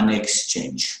an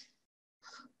exchange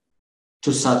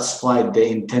to satisfy the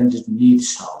intended needs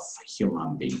of a human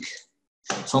being.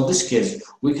 So in this case,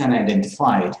 we can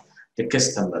identify the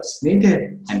customer's need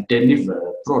and deliver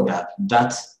a product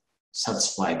that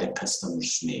satisfies the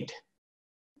customer's need.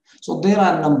 So there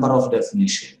are a number of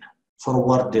definitions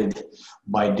forwarded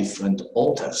by different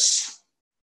authors.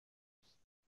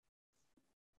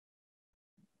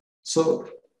 So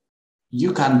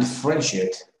you can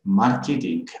differentiate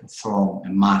marketing from a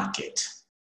market.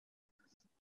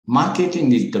 Marketing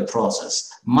is the process.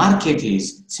 Market is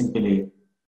simply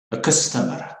a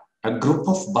customer, a group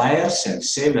of buyers and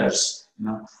sellers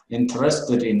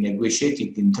interested in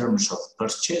negotiating in terms of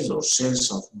purchase or sales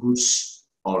of goods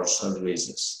or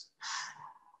services.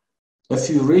 If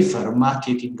you refer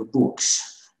marketing books,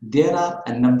 there are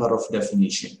a number of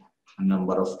definitions,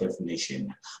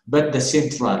 but the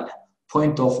central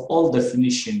point of all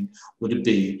definition would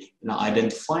be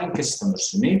identifying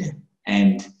customers' need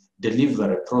and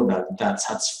deliver a product that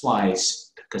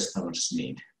satisfies the customer's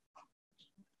need.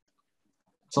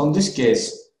 So in this case,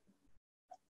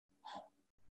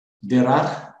 there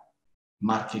are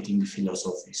marketing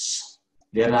philosophies.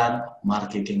 There are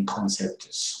marketing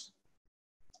concepts.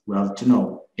 We have to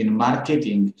know. In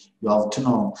marketing, you have to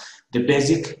know the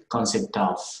basic concept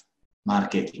of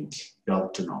marketing. You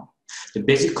have to know. The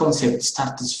basic concept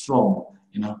starts from,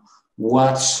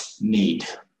 what's need,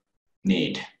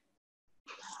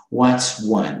 what's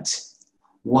want,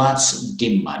 what's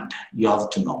demand. You have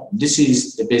to know. This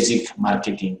is the basic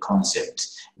marketing concept.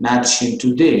 In addition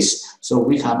to this, so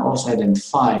we can also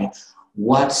identify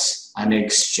what's an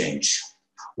exchange,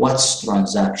 what's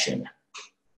transaction,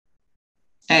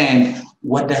 and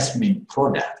what does mean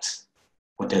product.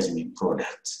 What does it mean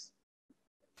product?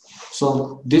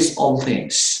 So these all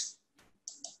things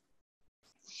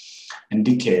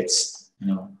indicates,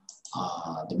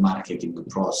 the marketing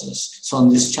process. So in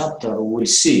this chapter, we'll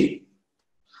see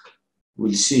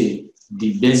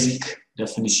the basic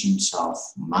definitions of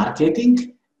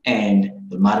marketing and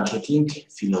the marketing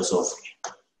philosophy.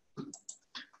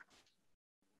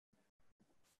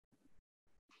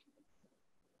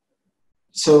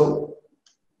 So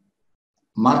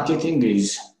marketing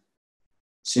is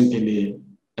simply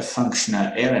a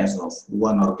functional areas of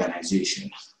one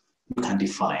organization. You can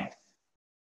define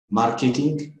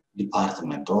marketing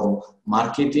department or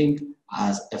marketing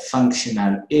as a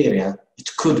functional area. It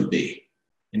could be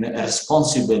in a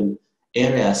responsible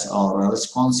areas or a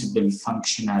responsible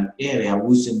functional area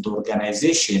within the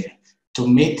organization to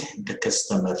meet the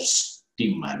customer's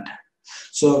demand.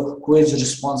 So who is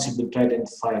responsible to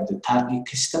identify the target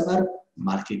customer?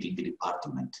 Marketing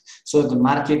department. So the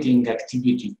marketing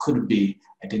activity could be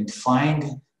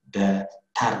identifying the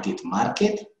target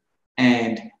market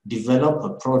and develop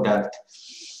a product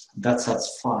that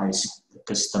satisfies the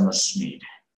customer's need.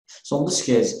 So in this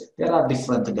case, there are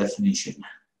different definitions.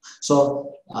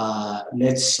 So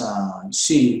let's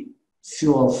see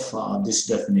few of this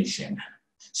definition.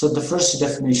 So the first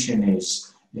definition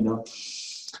is,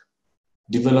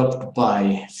 developed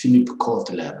by Philip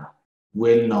Kotler,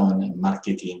 well-known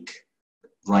marketing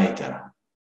writer.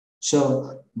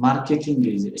 So marketing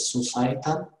is a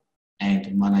societal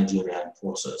and managerial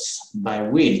process by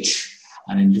which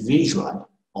an individual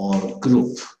or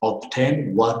group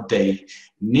obtain what they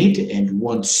need and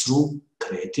want through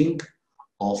creating,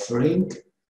 offering,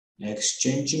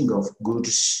 exchanging of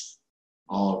goods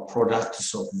or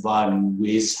products of value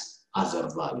with other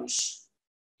values.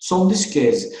 So in this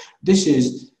case, this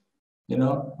is, a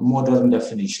modern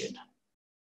definition.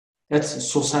 It's a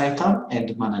societal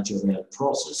and managerial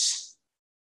process.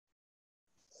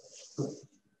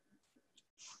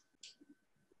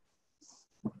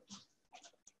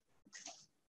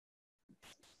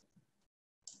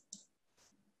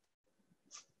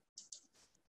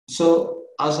 So,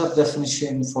 other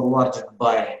definition forwarded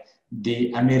by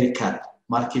the American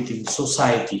Marketing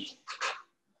Society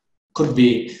could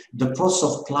be the process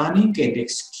of planning and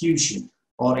execution,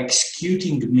 or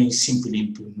executing means simply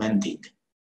implementing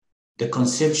the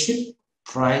conception,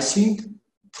 pricing,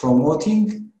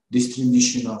 promoting,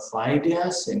 distribution of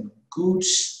ideas and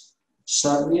goods,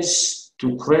 service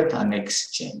to create an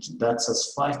exchange that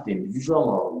satisfies the individual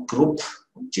or group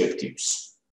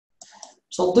objectives.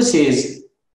 So this is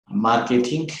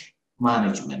marketing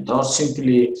management, or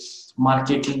simply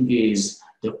marketing is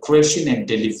the creation and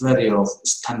delivery of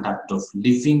standard of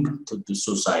living to the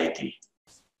society.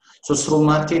 So through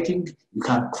marketing, you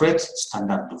can create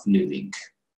standard of living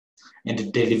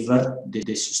and deliver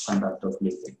this standard of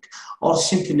living. Or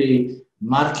simply,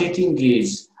 marketing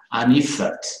is an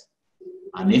effort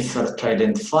to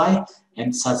identify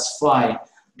and satisfy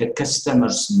the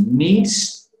customer's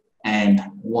needs and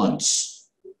wants.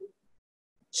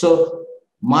 So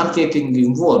marketing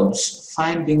involves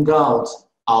finding out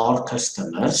our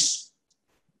customers.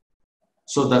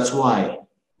 So that's why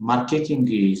marketing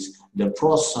is the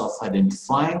process of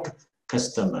identifying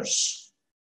customers.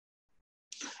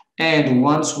 And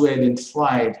once we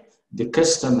identified the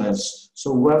customers,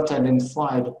 so we have to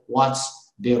identify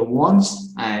what's their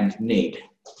wants and need.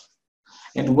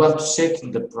 And we have to set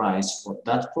the price for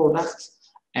that product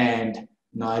and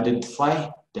now identify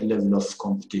the level of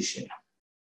competition.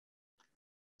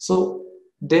 So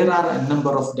there are a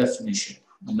number of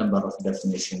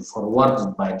definitions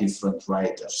forwarded by different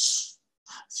writers.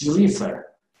 If you refer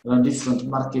to different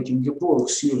marketing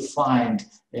books, you'll find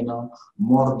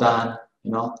more than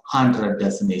 100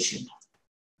 definitions.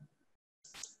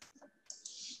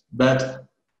 But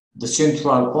the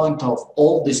central point of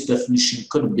all this definition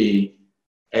could be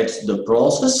it's the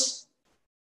process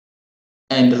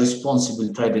and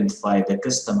responsible to identify the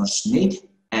customer's need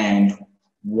and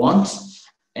want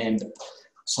and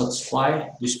satisfy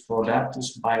this product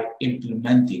is by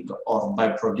implementing or by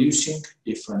producing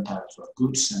different types of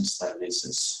goods and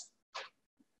services.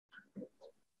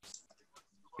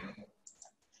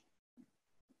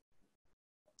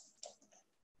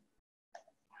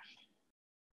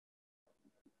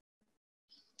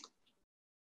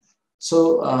 So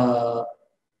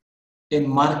in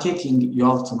marketing, you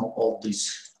have to know all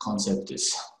these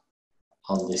concepts.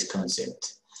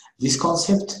 This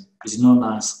concept is known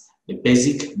as the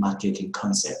basic marketing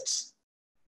concept.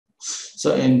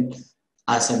 So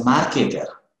as a marketer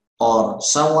or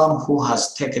someone who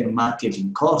has taken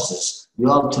marketing courses, you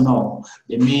have to know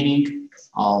the meaning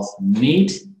of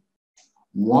need,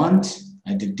 want,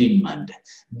 and demand.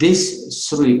 These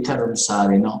three terms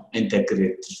are,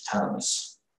 integrated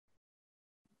terms.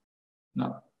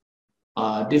 Now,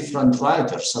 different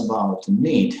writers about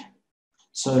need.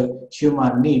 So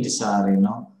human needs are,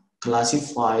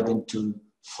 classified into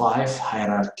 5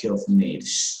 hierarchy of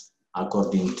needs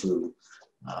according to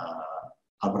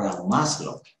Abraham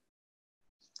Maslow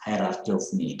hierarchy of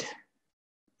need,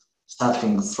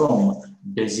 starting from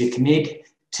basic need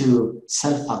to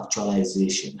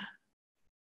self-actualization.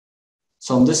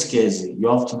 So in this case, you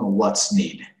have to know what's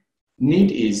need.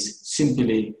 Need is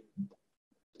simply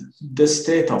the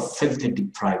state of filter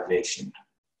deprivation.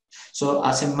 So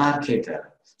as a marketer,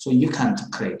 so you can't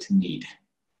create need,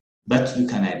 but you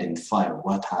can identify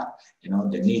what are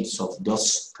the needs of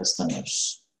those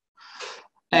customers.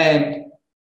 And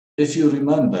if you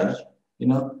remember,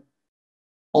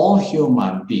 all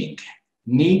human beings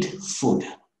need food.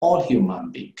 All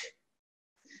human beings.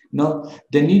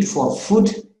 The need for food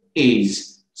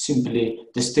is simply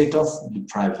the state of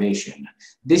deprivation.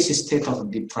 This state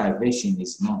of deprivation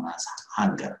is known as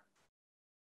hunger.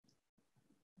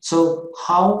 So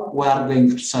how we are going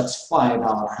to satisfy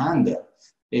our hunger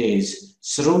is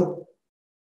through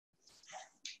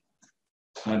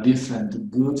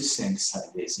different goods and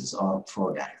services or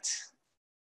products.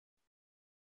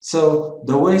 So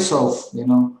the ways of,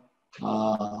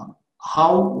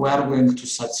 how we are going to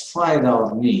satisfy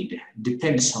our need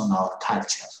depends on our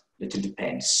culture. It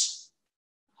depends.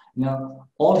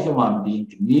 All human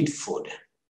beings need food.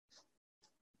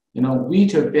 We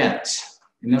Ethiopians,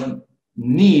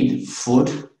 need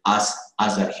food as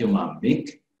a human being,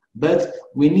 but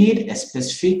we need a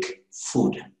specific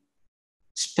food,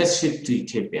 specific to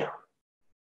Ethiopia,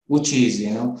 which is,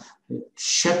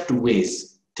 shaped with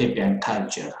Ethiopian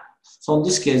culture. So in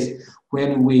this case,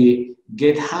 when we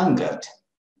get hungered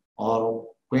or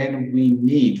when we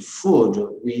need food,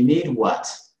 we need what?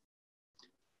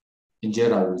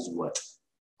 እንጀራ with what?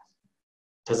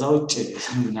 ከዛ ውጭ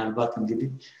ምናልባት እንግዲህ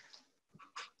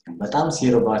በጣም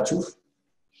ሲርባችሁ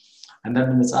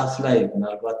አንዳንድ መጽሐፍ ላይ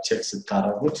ምናልባት ቼክ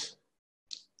ስታረጉት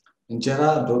እንጀራ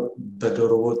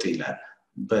በዶሮ ወጥ ይላል,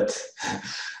 but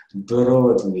ዶሮ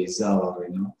ወጥ is our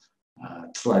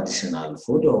traditional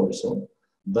food also,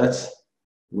 but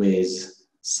with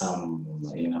some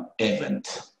event.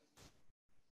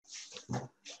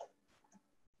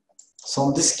 So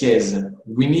in this case,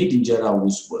 we need injera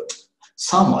with what?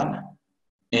 Someone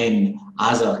in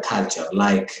other culture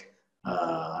like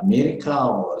America,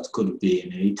 or it could be in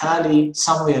Italy,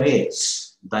 somewhere else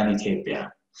than Ethiopia.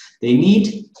 They need,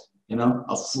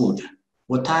 a food.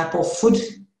 What type of food?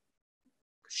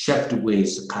 Shaped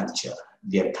with culture,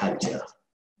 their culture.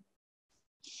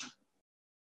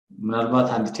 ምናልባት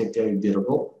አንድ ኢትዮጵያዊ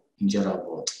ቢርበው እንጀራ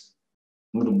በወጥ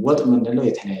እንግዲህ ወጥ ምንለው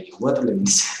የተለያየ ወጥ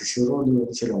ለምሳሌ ሽሮ ሊሆን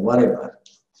ይችላል whatever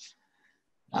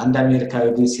አንድ አሜሪካዊ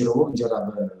ግን ሲርበው እንጀራ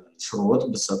በሽሮ ወጥ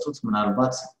ብትሰጡት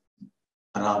ምናልባት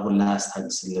ራቡን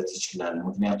ላያስታግስለት ይችላል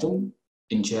ምክንያቱም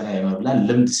እንጀራ የመብላት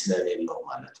ልምድ ስለሌለው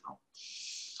ማለት ነው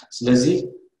ስለዚህ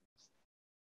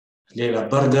ሌላ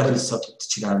በርገር ሊሰጡት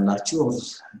ይችላልላችሁ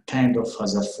kind of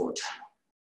other food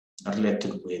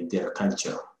related with their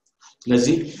culture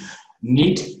ስለዚህ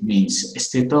need means a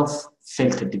state of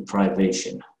felt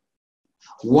deprivation.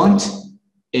 Want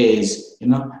is,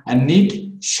 a need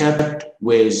shaped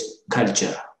with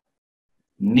culture.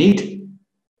 Need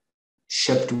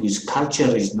shaped with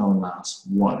culture is known as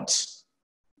want.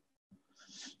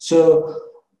 So,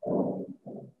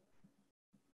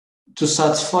 to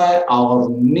satisfy our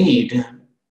need,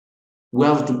 we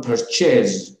have to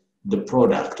purchase the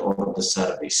product or the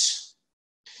service.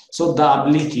 So the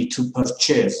ability to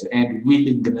purchase and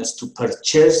willingness to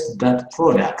purchase that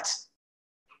product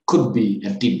could be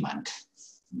a demand,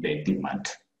 the demand.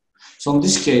 So in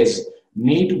this case,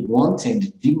 need, want, and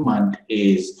demand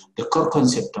is the core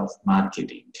concept of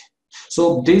marketing.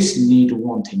 So this need,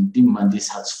 want, and demand is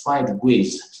satisfied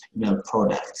with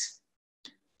product.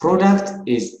 Product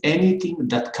is anything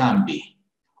that can be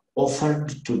offered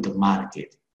to the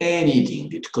market.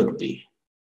 Anything it could be.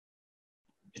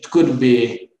 It could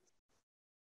be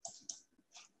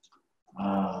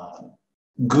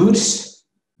goods.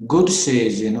 Goods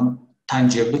is,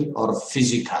 tangible or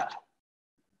physical,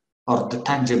 or the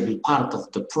tangible part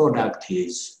of the product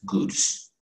is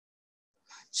goods.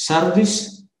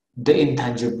 Service, the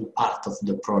intangible part of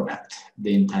the product,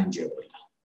 the intangible.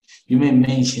 You may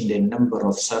mention a number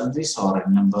of service or a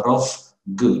number of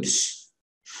goods.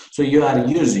 So you are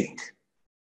using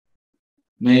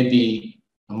maybe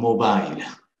a mobile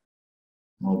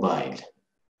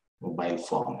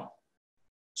phone.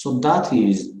 So that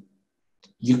is,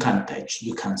 you can touch,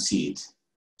 you can see it.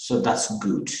 So that's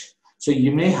good. So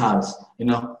you may have,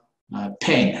 a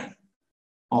pen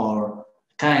or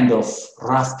kind of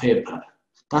rough paper.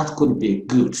 That could be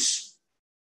goods.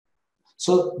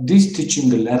 So this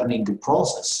teaching and learning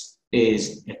process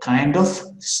is a kind of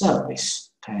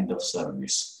service,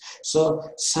 So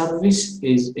service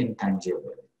is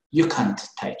intangible. You can't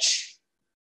touch.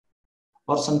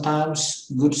 Or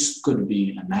sometimes goods could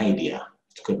be an idea.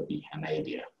 It could be an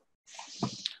idea.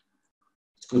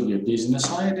 It could be a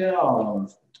business idea, or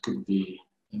it could be,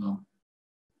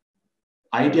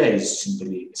 idea is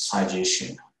simply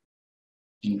suggestion,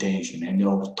 intention, and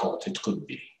your thought it could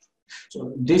be.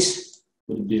 So this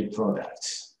would be a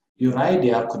product. Your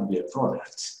idea could be a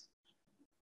product.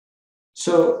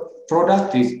 So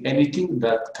product is anything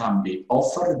that can be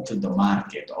offered to the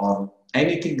market, or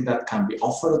anything that can be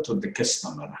offered to the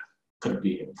customer could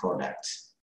be a product.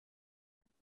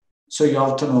 So you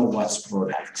have to know what's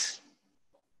product.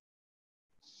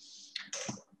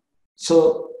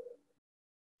 So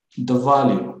the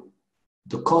value,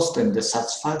 the cost, and the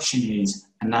satisfaction is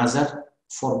another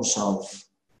forms of,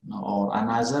 or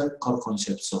another core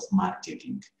concepts of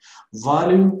marketing.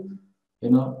 Value,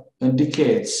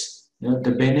 indicates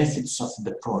the benefits of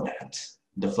the product.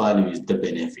 The value is the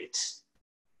benefit.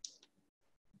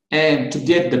 And to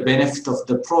get the benefit of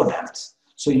the product,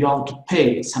 so you have to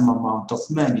pay some amount of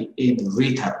money in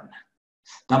return.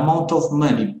 The amount of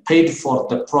money paid for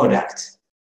the product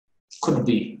could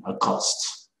be a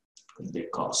cost.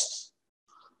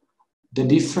 The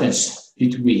difference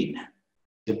between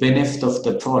the benefit of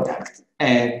the product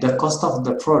and the cost of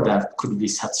the product could be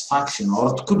satisfaction,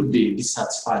 or it could be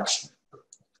dissatisfaction.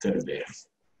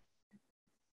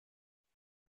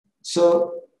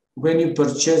 So when you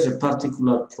purchase a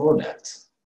particular product,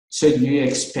 so you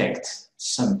expect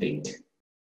something.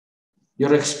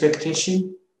 Your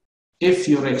expectation, if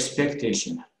your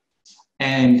expectation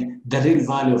and the real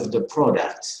value of the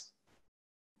product,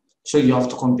 so you have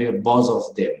to compare both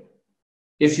of them.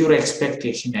 If your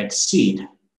expectation exceed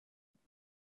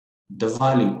the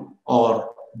value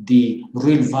or the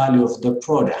real value of the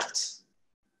product,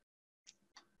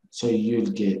 so you'll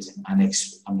get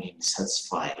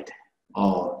satisfied,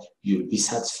 or you'll be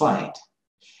satisfied.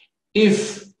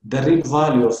 If the real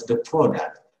value of the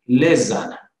product less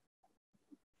than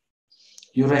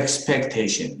your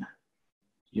expectation,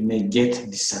 you may get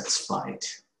dissatisfied.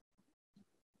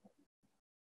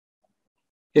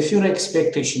 If your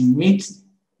expectation meets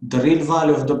the real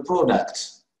value of the product,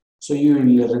 so you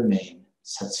will remain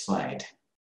satisfied.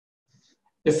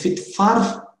 If it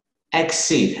far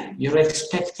exceeds your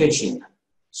expectation,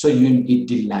 so you'll be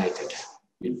delighted.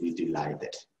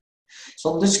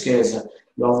 So in this case,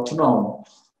 you have to know,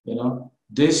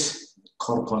 this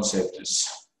core concept is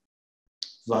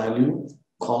value,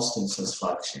 cost, and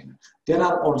satisfaction. There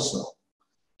are also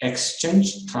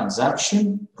exchange,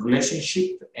 transaction,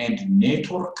 relationship, and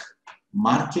network,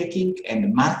 marketing,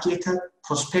 and marketer,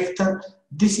 prospector.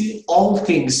 This is all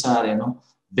things are,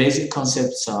 basic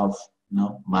concepts of,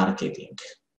 marketing.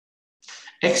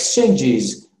 Exchange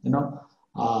is,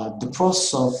 the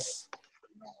process of,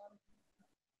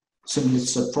 simply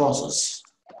it's a process,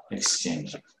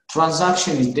 exchange.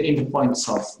 Transaction is the endpoints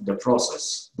of the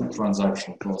process, the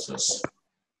transaction process.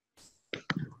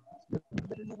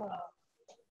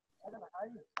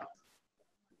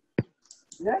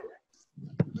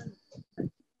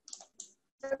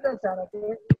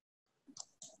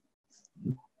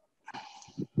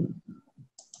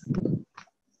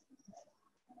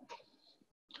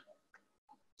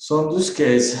 So in this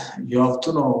case, you have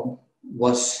to know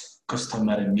what's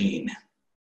customer mean.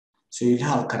 So you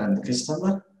have current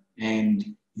customer and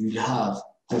you have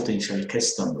potential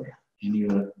customer in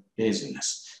your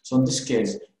business. So in this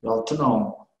case, you have to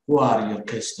know who are your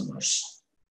customers,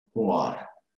 who are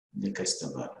the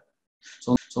customer.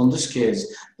 So in this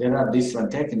case, there are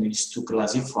different techniques to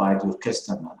classify your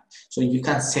customer. So you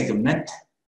can segment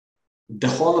the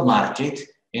whole market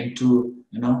into,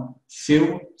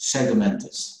 few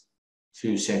segments.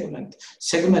 few segment.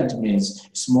 Segment means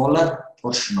smaller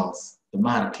portion of the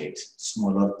market,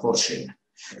 smaller portion.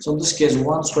 So in this case,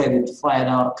 once we identified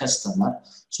our customer,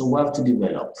 so we have to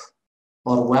develop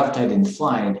or we have to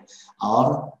identify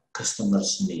our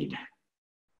customer's need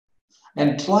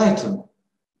and try to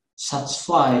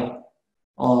satisfy,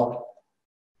 or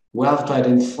we have to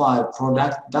identify a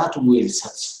product that will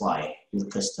satisfy your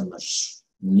customer's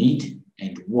need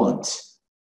and want.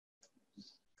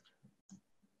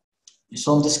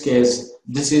 So in this case,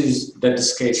 this is the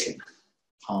discussion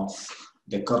of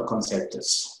the core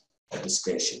concepts of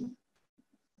discussion.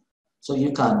 So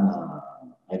you can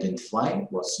identify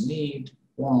what's need,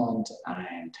 want,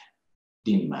 and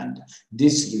demand.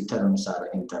 These terms are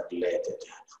interrelated.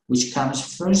 Which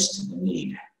comes first? The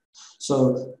need.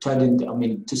 So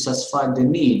to satisfy the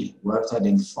need, we have to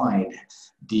identify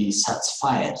the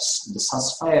satisfiers. The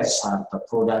satisfiers are the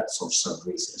products or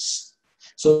services.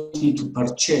 So you need to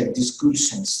purchase these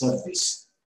goods and service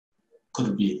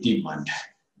could be demand.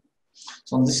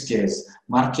 So in this case,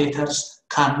 marketers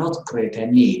cannot create a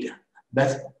need,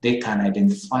 but they can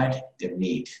identify the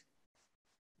need.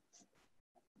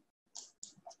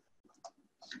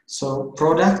 So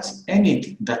product,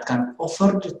 anything that can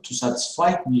offer to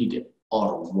satisfy need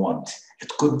or want. It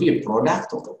could be a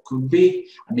product, or it could be,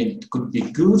 it could be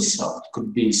goods, or it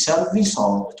could be service,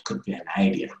 or it could be an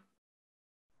idea.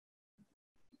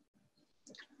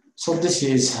 So this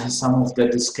is some of the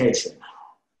discussion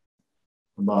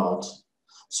about,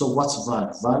 so what's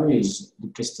value? Value is the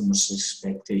customer's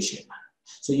expectation.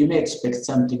 So you may expect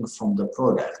something from the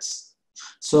products.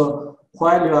 So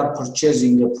while you are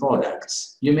purchasing the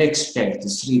products, you may expect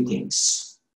three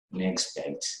things. You may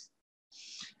expect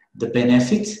the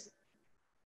benefit,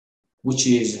 which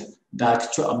is the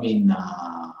actual,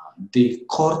 the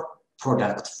core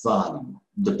product value,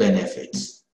 the benefit.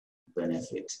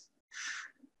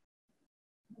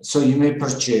 So you may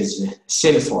purchase a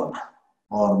cell phone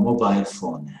or mobile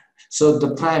phone. So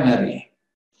the primary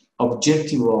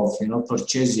objective of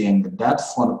purchasing that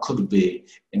phone could be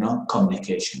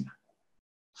communication.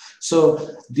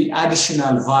 So the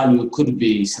additional value could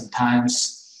be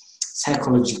sometimes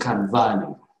psychological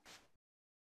value.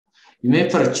 You may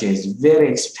purchase very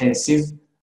expensive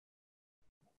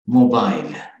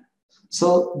mobile.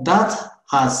 So that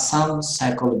has some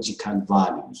psychological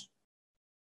values.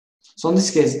 So in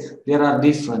this case, there are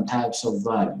different types of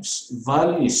values.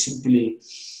 Value is simply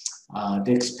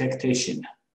the expectation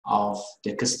of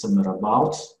the customer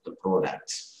about the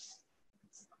product.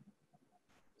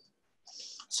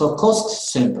 So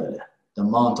cost, simple, the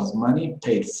amount of money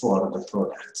paid for the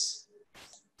product.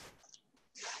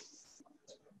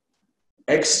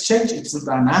 Exchange is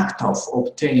an act of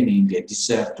obtaining a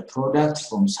desired product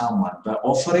from someone by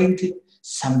offering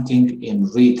something in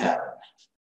return.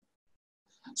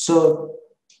 So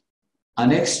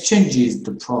an exchange is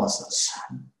the process.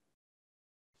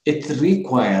 It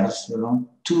requires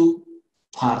two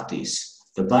parties,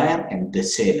 the buyer and the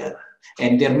seller,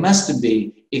 and there must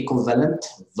be equivalent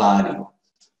value.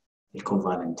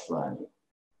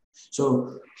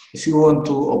 So if you want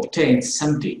to obtain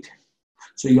something,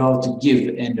 so you have to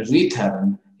give in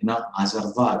return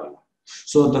other value.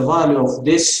 So the value of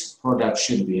this product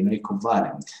should be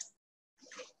equivalent.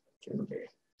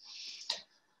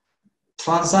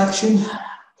 Transaction,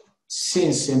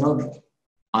 since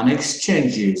an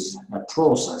exchange is a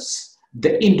process,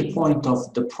 the end point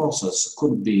of the process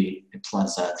could be a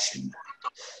transaction.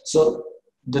 So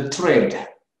the trade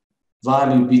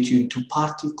value between two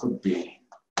parties could be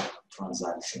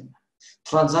transaction.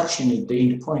 Transaction is the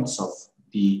end points of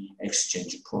the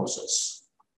exchange process.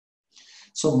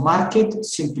 So market,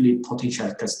 simply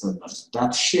potential customers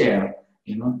that share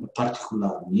a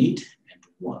particular need and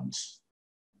want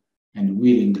and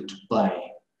willing to buy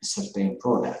a certain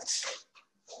product.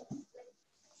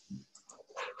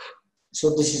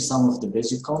 So this is some of the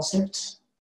basic concepts,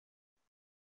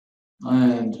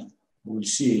 and we'll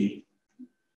see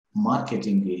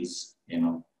marketing is,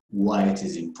 why it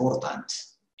is important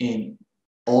in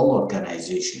all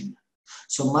organizations.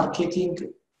 So marketing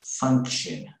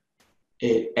function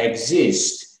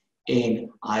exists in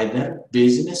either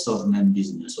business or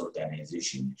non-business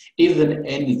organization. Even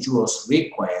NGOs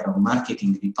require a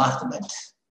marketing department,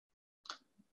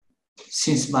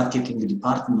 since marketing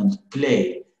department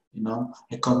play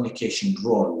a communication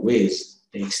role with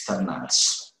the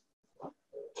externals.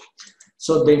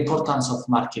 So the importance of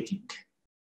marketing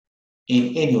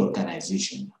in any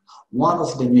organization. One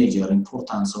of the major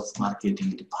importance of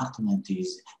marketing department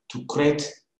is to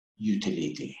create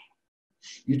utility.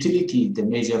 Utility is the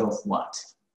measure of what?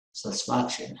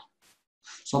 Satisfaction.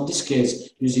 So in this case,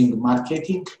 using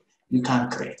marketing, you can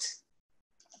create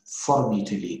form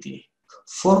utility.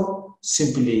 Form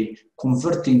simply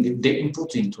converting the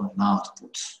input into an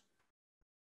output.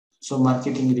 So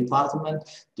marketing department,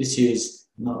 this is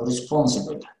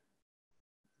responsible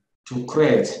to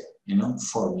create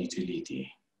form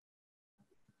utility.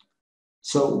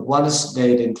 So once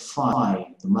they identify,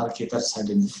 the marketers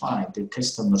identify the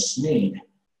customer's need,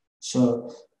 so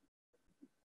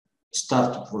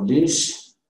start to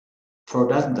produce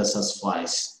product that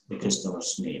satisfies the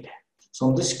customer's need. So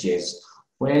in this case,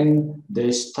 when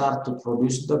they start to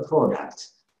produce the product,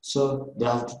 so they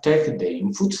have to take the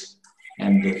input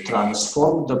and they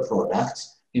transform the product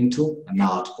into an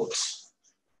output.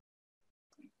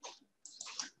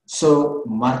 So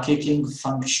marketing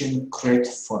function create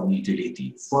form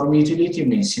utility. Form utility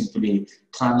means simply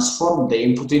transform the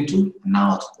input into an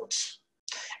output.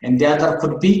 And the other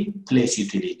could be place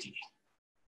utility.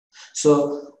 So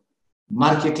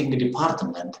marketing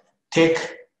department take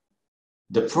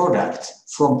the product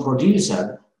from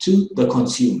producer to the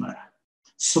consumer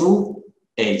through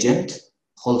agent,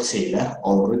 wholesaler,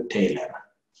 or retailer.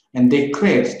 And they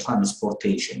create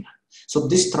transportation. So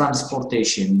this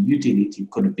transportation utility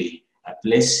could be a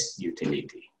place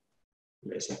utility.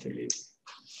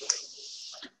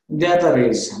 The other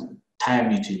is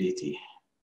time utility.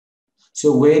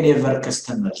 So whenever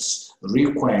customers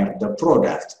require the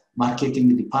product,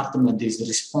 marketing department is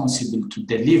responsible to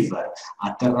deliver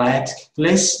at the right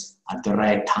place, at the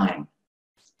right time,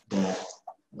 the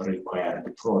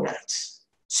required products.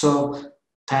 So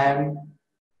time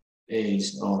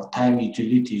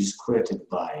utility is created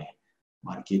by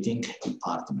marketing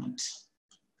department.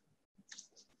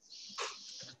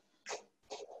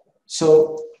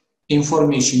 So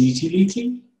information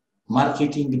utility,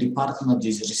 marketing department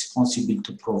is responsible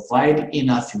to provide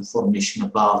enough information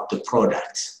about the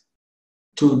product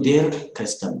to their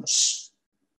customers.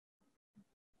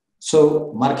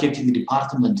 So marketing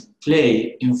department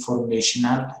play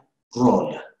informational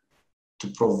role to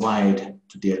provide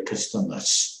to their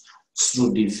customers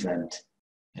through different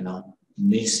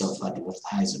means of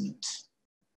advertisement.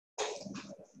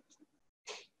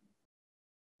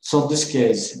 So in this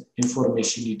case,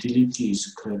 information utility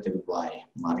is created by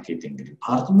marketing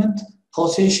department.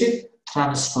 Possession,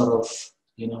 transfer of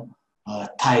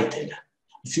title.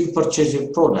 If you purchase a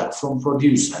product from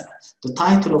producer, the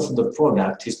title of the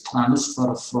product is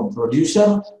transferred from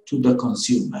producer to the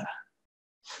consumer.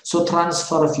 So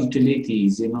transfer of utility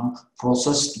is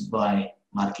processed by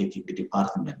marketing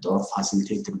department or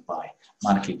facilitated by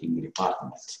marketing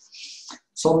department.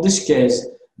 So in this case,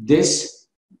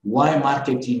 why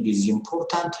marketing is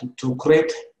important to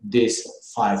create these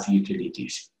 5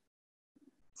 utilities.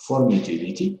 Form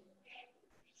utility,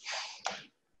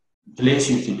 place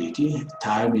utility,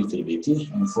 time utility,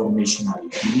 informational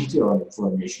utility or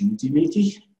information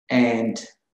utility, and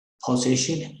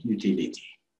possession utility.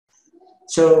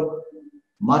 So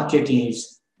marketing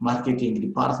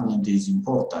department is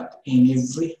important in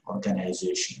every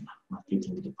organization.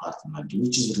 Marketing department,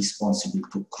 which is responsible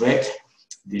to create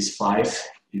these 5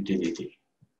 utility.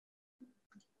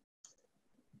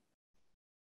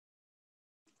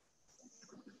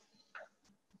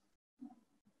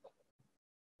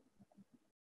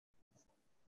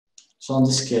 So in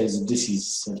this case, this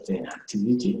is certain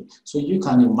activity. So you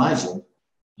can imagine,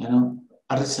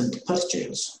 a recent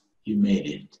purchase you made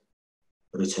it.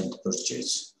 Recent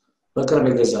purchase. በቅርብ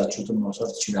የገዛችሁትን መውሰድ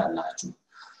ትችላላችሁ።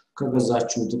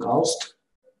 ከገዛችሁት ዕቃ ውስጥ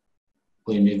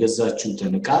ወይም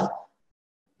የገዛችሁትን ዕቃ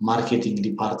ማርኬቲንግ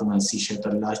ዲፓርትመንት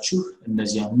ሲሸጥላችሁ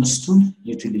እነዚህ 5ቱን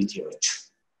ዩቲሊቲዎች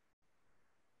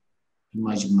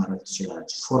ኢማጂን ማድረግ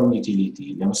ትችላላችሁ። ፎርም ዩቲሊቲ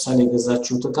ለምሳሌ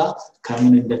የገዛችሁት ዕቃ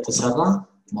ከምን እንደተሰራ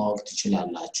ማወቅ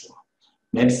ትችላላችሁ።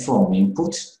 made from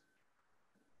input,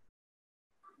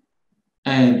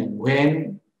 and when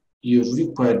you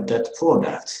require that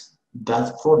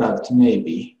product may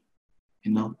be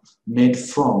made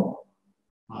from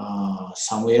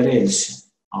somewhere else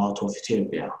out of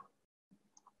Ethiopia,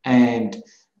 and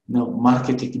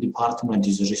marketing department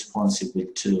is responsible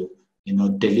to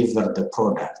deliver the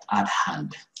product at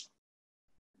hand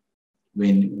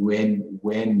when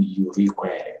you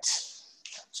require it.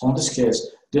 So in this case,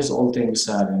 these all things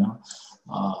are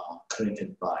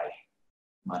created by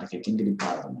marketing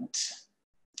department.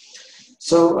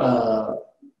 So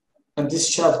in this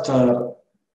chapter,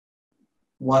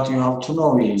 what you have to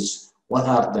know is what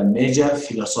are the major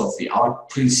philosophy or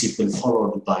principle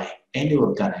followed by any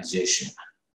organization.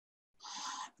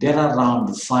 There are around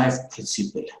 5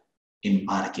 principles in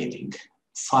marketing.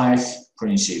 5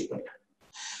 principles.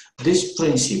 This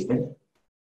principle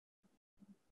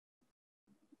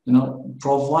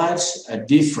provides a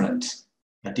different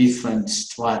a different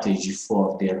strategy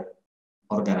for their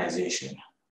organization.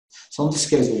 So in this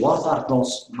case, what are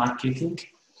those marketing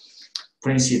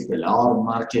principles or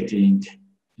marketing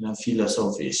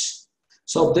philosophies?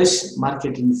 So this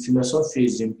marketing philosophy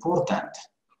is important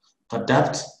to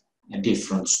adapt a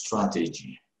different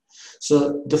strategy.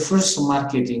 So the first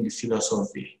marketing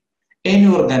philosophy, any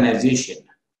organization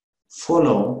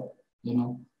follow,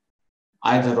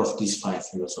 either of these 5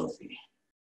 philosophy,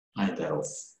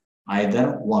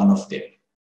 either one of them.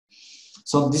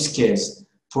 So in this case,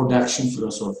 production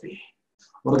philosophy,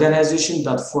 organization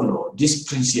that follow this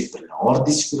principle or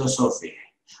this philosophy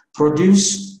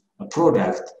produce a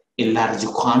product in large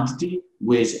quantity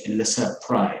with a lesser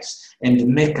price and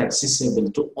make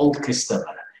accessible to all customers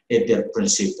at their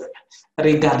principle,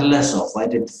 regardless of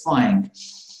identifying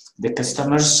the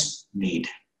customer's need.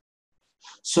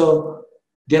 So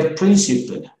their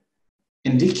principle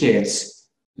indicates,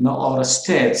 or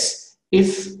states,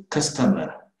 if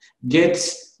customer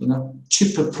gets,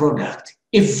 cheaper product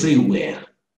everywhere,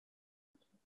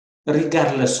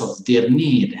 regardless of their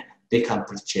need, they can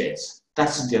purchase.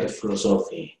 That's their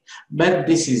philosophy. But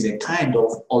this is a kind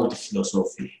of old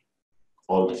philosophy.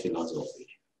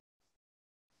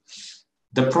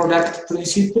 The product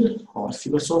principle or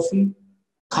philosophy,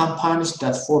 companies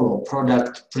that follow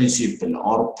product principle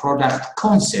or product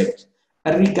concept,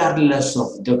 regardless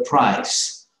of the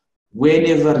price,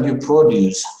 whenever you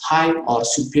produce high or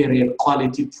superior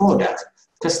quality product,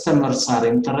 customers are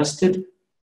interested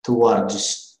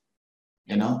towards,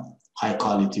 high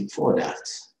quality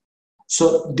products.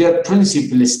 So their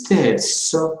principle states,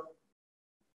 so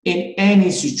in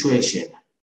any situation,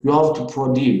 you have to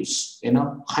produce,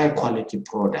 high quality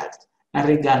product,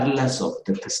 regardless of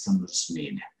the customer's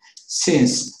need,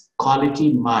 since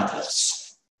quality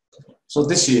matters. So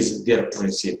this is their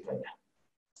principle.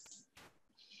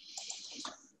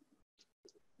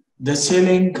 The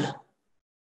selling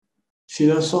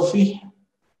philosophy,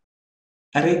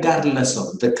 regardless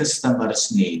of the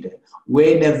customer's need,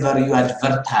 whenever you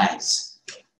advertise,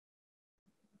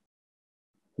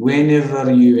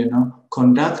 whenever you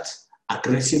conduct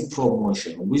aggressive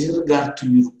promotion with regard to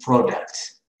your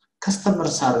product,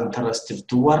 customers are interested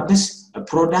towards a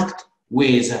product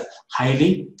with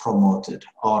highly promoted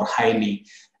or highly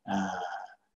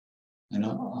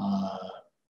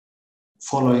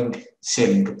following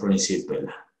selling principle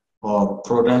or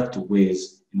product with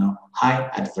high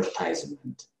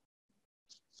advertisement.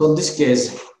 So in this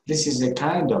case, this is a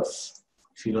kind of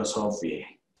philosophy.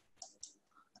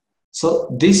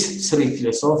 So this 3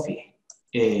 philosophy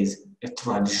is a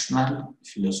traditional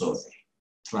philosophy,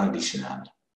 traditional.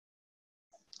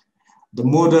 The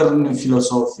modern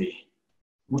philosophy,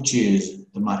 which is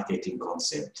the marketing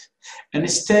concept. And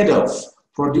instead of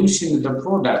producing the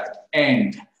product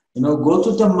and go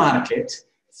to the market,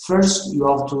 first you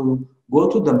have to go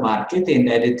to the market and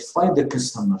identify the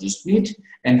customer's need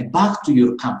and back to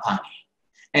your company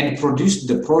and produce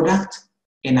the product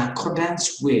in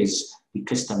accordance with the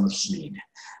customer's need.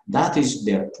 That is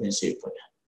their principle.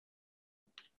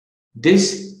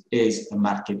 This is a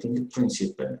marketing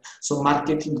principle. So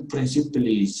marketing principle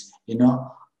is,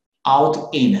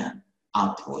 out-in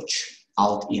approach,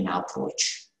 out-in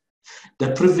approach.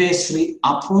 The previous 3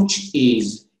 approach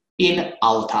is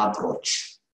in-out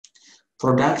approach.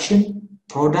 Production,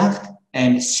 product,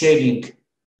 and selling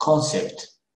concept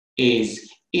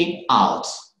is in-out.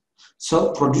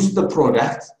 So produce the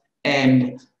product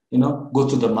and go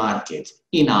to the market,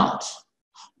 in-out.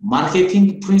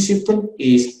 Marketing principle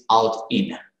is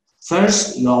out-in.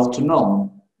 First, you have to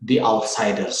know the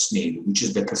outsider's need, which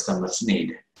is the customer's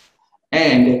need,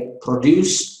 and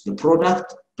produce the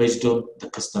product based on the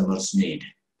customer's need.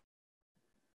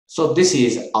 So this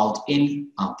is out-in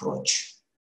approach.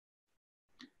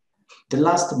 The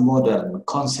last modern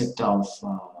concept of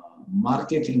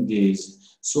marketing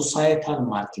is societal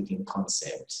marketing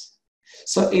concepts.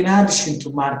 So in addition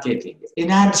to marketing, in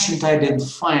addition to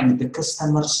identifying the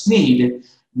customer's need,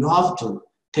 you have to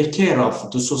take care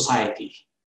of the society,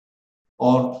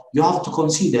 or you have to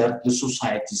consider the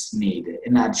society's need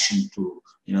in addition to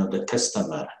the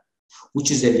customer,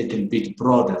 which is a little bit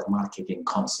broader marketing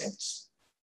concepts.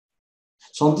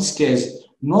 So in this case,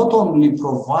 not only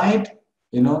provide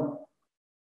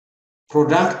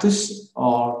products,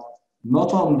 or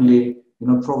not only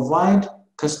provide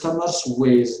customers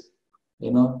with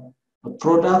a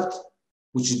product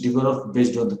which is developed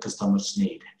based on the customer's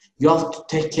need. You have to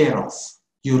take care of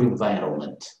your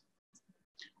environment,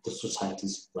 the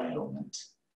society's environment.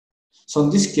 So in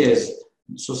this case,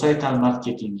 societal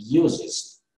marketing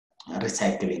uses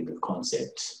recycling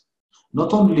concepts.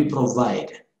 Not only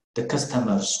provide the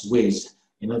customers with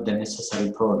the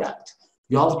necessary product.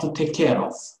 You have to take care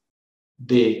of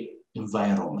the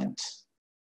environment.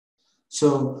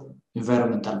 So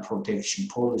environmental protection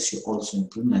policy also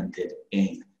implemented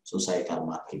in societal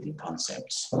marketing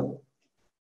concepts.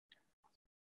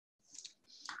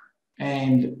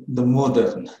 And the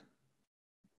modern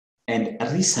and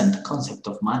recent concept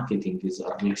of marketing is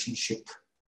relationship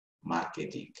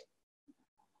marketing.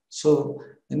 So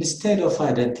instead of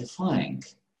identifying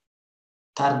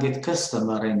target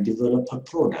customer and develop a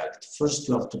product, first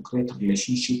you have to create a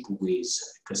relationship with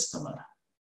customer,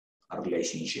 a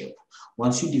relationship.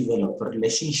 Once you develop a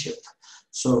relationship,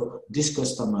 so this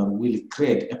customer will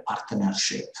create a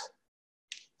partnership.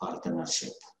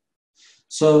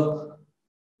 So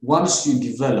once you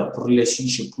develop a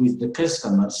relationship with the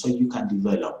customer, so you can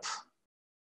develop,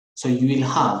 so you will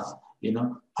have,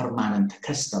 permanent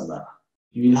customer.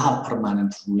 You will have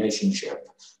permanent relationship.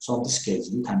 So in this case,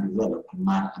 you can develop a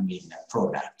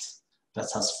product that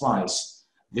satisfies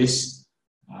this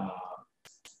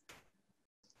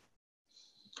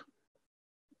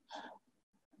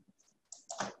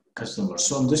customer.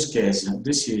 So in this case,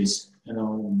 this is,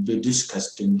 be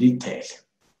discussed in detail,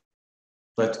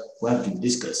 but we have to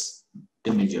discuss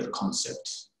the major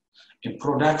concepts. In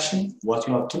production, what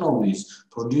you have to know is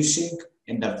producing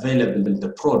and available the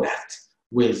product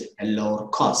with a lower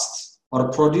cost, or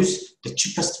produce the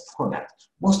cheapest product.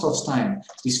 Most of the time,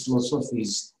 this philosophy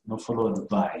is followed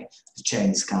by the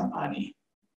Chinese company.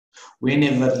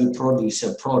 Whenever you produce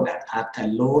a product at a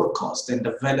lower cost and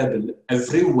available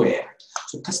everywhere,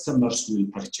 so customers will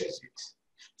purchase it.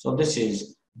 So this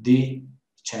is the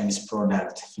Chinese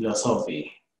product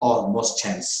philosophy, or most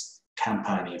Chinese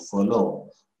company follow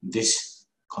this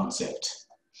concept.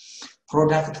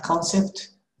 Product concept,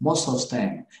 most of the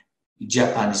time,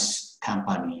 Japanese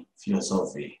company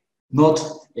philosophy. Not,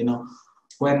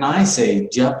 when I say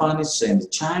Japanese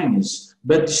and Chinese,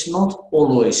 but it's not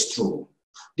always true.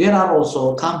 There are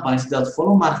also companies that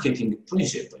follow marketing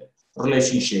principle,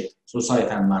 relationship,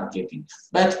 societal marketing.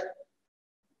 But,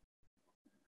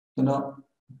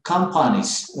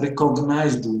 companies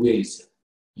recognized with,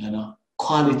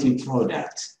 quality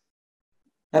product,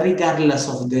 regardless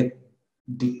of the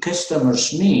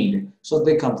customer's need, so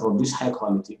they can produce high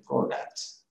quality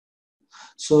products.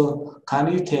 So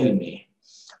can you tell me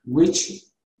which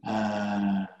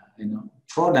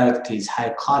product is high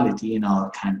quality in our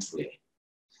country?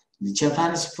 The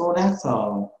Japanese product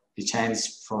or the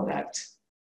Chinese product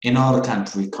in our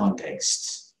country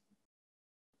context?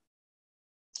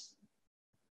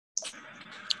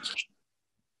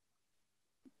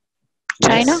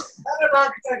 China? Yes.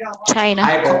 China.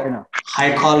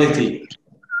 High quality.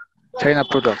 China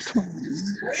product.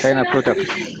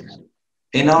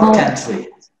 In our country.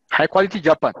 High quality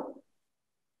Japan.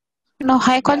 No,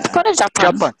 high quality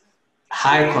Japan.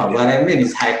 High quality. What I mean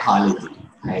is high quality.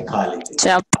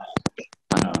 Japan.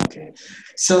 Okay.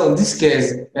 So in this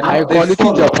case, high quality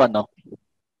Japan now.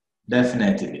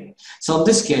 Definitely. So in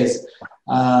this case,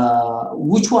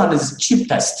 which one is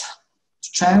cheapest?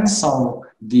 Chance of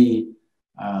the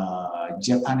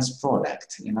Japanese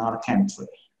product in our country?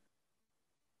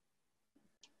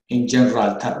 In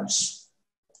general terms,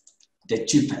 the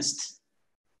cheapest.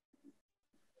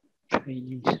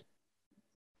 Chinese.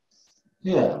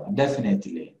 Yeah,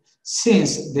 definitely.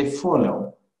 Since they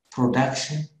follow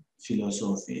production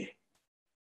philosophy.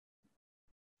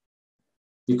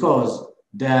 Because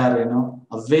they are,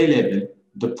 available,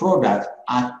 the product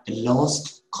at a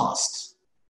lowest cost.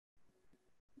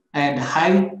 And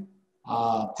high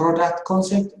product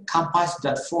concept companies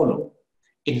that follow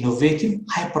innovative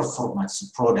high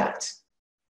performance product.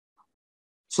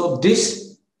 So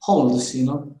this holds,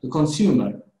 the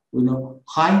consumer,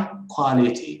 high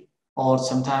quality, or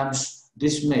sometimes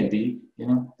this may be,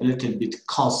 a little bit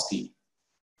costly.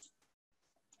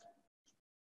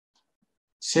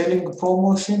 Selling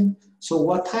promotion. So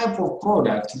what type of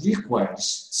product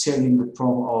requires selling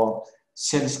promo or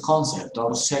sales concept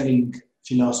or selling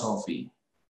philosophy?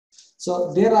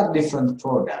 So there are different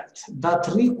products that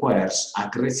requires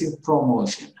aggressive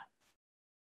promotion.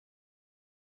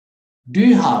 Do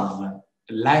you have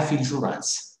life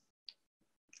insurance?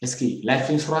 Eski life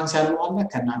insurance ያለው አለ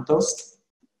ከናንተ ውስጥ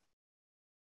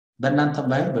በእናንተ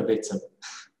ባይል በቤተሰብ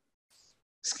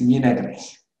እስኪ የሚነግረኝ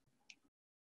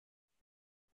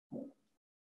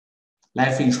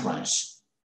life insurance.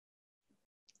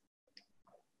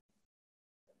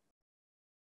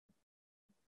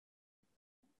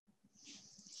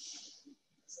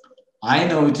 I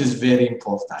know it is very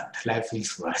important, life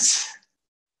insurance.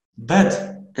 But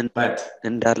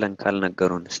እንዳለን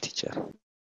ካልነገሩን ቲቸር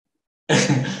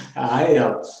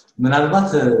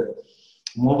ምናልባት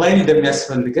ሞባይል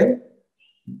እንደሚያስፈልገን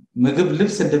ምግብ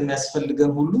ልብስ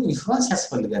እንደሚያስፈልገን ሁሉ ኢንሹራንስ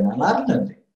ያስፈልገናል አይደል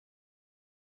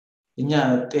እኛ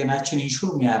ጤናችን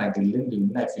ኢንሹር የሚያደርግልን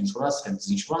ላይፍ ኢንሹራንስ ሄልዝ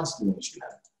ኢንሹራንስ ሊሆን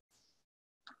ይችላል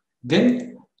ግን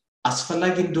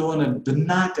አስፈላጊ እንደሆነ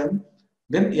ብናቀም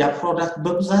ግን ያ ፕሮዳክት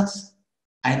በብዛት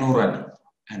አይኖረንም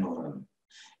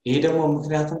ይሄ ደግሞ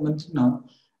ምክንያቱም ምንድነው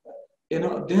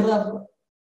there are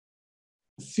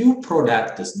few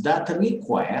products that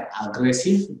require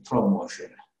aggressive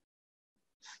promotion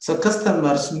so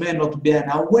customers may not be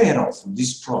aware of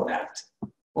this product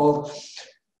or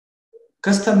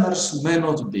customers may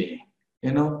not be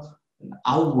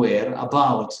aware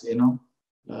about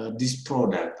this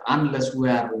product unless we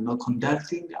are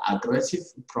conducting aggressive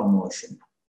promotion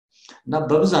now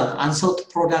በብዛት unsold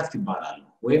product ይባላል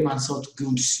ወይም unsold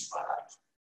goods ይባላል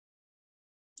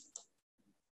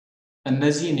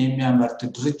እነዚህን የሚያመርት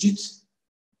ድርጅት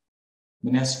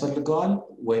ምን ያስፈልገዋል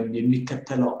ወይም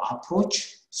የሚከተለው አፕሮች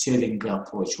ሴሊንግ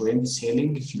አፕሮች ወይም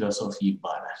ሴሊንግ ፊሎሶፊ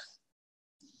ይባላል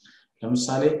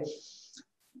ለምሳሌ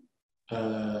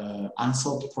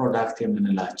unsold product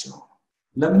የምንላቸው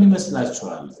ለምን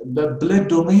ይመስላችኋል blood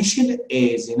donation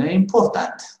is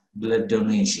important blood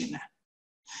donation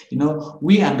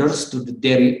we understood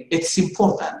that it's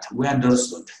important we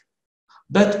understood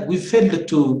but we failed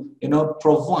to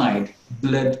provide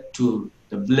blood to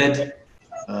the blood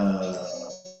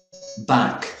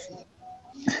bank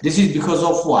this is because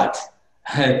of what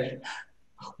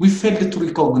we failed to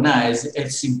recognize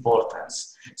its importance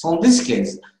so in this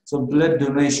case so blood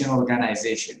donation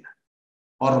organization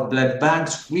or blood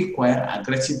banks require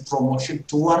aggressive promotion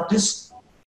towards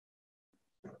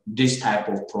this type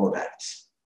of products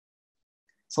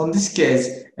so in this case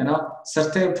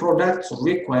certain products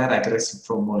require aggressive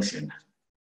promotion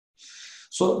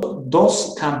so those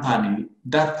companies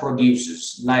that produces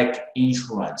like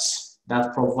insurance that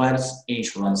provides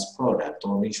insurance product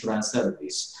or insurance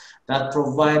service that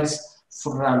provides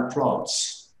funeral plots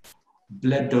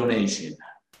blood donation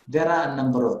there are a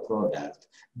number of products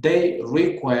they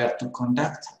require to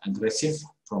conduct aggressive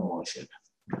promotion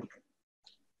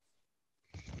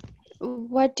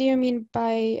What do you mean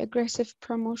by aggressive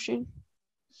promotion?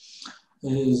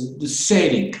 The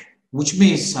selling, which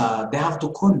means they have to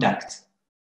conduct,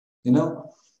 there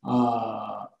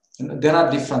are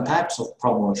different types of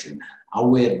promotion.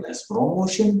 Awareness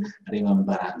promotion,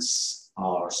 remembrance,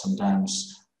 or sometimes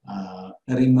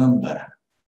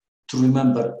to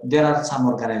remember. There are some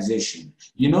organizations,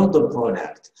 the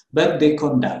product, but they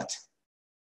conduct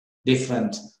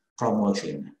different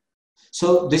promotion. So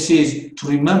this is to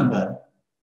remember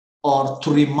or to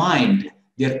remind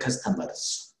their customers.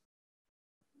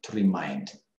 To remind.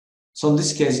 So in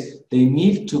this case, they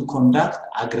need to conduct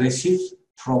aggressive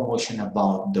promotion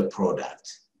about the product.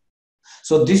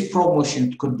 So this promotion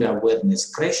could be awareness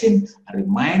creation,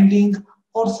 reminding,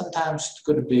 or sometimes it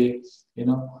could be,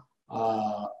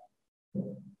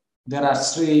 there are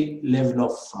 3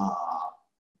 levels of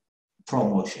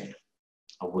promotion.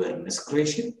 Awareness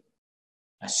creation,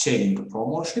 selling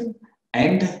promotion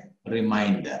and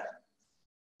reminder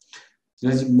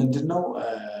ስለዚህ ምንድነው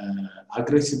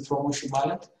aggressive promotion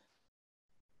ማለት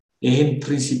ይሄን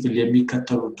ፕሪንሲፕል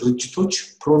የሚከተሉ ድርጅቶች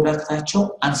ፕሮዳክታቸው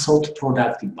unsold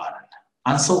product ይባላል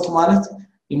unsold ማለት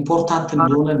ኢምፖርታንት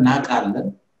እንደሆነ እናቃለን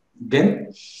ግን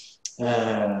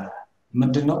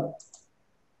ምንድነው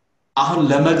አሁን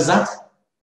ለመግዛት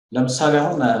ለምሳሌ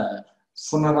አሁን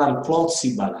funeral plots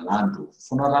ይባላል አንዱ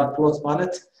funeral plot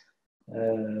ማለት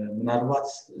ምናልባት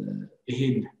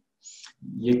ይሄን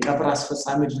የቀብር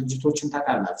አስፈጻሚ ድርጅቶችን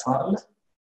ታውቃላችሁ አይደል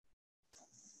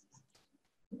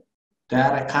they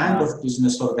are a kind of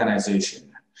business organization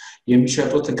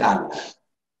የሚሸጡት ዕቃ አለ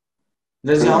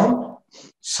ለዚህ አሁን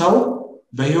ሰው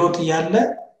በህይወት ያለ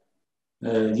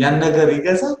ያን ነገር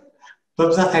ይገዛል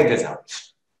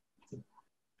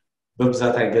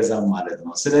በብዛት አይገዛም ማለት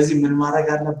ነው ስለዚህ ምን ማድረግ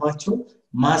አለባቸው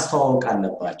ማስተዋወቅ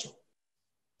አለባቸው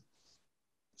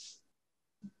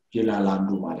ይላል አንዱ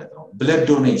ማለት ነው blood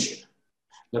donation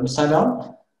ለምሳሌ አሁን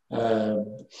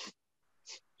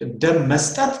ደም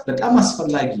መስጠት በጣም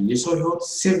አስፈላጊ የሰው ህይወት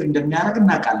ሴቭ እንደሚያደርግ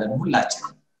እናውቃለን ሁላችን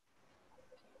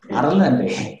አይደል እንዴ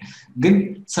ግን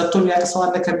ሰጥቶ የሚያቅሰው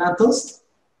አለ ከናንተ ውስጥ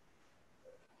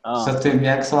ሰጥቶ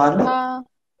የሚያቅሰው አለ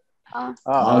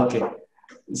ኦኬ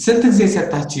ስንት ጊዜ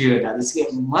ሰጣችሁ ይላል እስኪ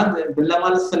ማን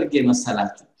ለማለት ፈልጌ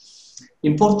መሰላችሁ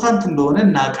ኢምፖርታንት እንደሆነ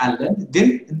እናውቃለን ግን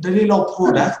እንደሌላው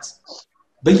ፕሮዳክት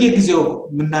በየጊዜው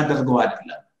ምናደርገው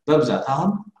አይደለም በብዛት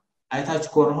አሁን አይታችሁ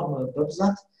ከሆነ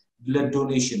በብዛት blood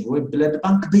donation ወይ blood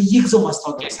bank በየጊዜው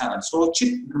ማስታወቂያ ይሰራል ሰዎችን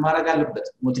ማድረግ አለበት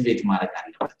ሞቲቬት ማድረግ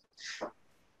አለበት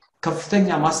ከፍተኛ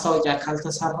ማስታወቂያ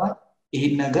ካልተሰራ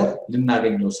ይሄን ነገር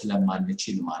ልናገኘው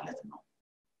ስለማንችል ማለት ነው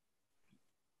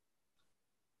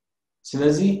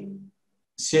ስለዚህ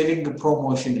ሴሊንግ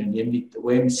ፕሮሞሽንን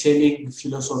ወይም ሴሊንግ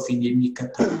ፊሎሶፊን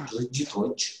የሚከተሉ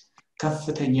ድርጅቶች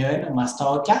ከፍተኛ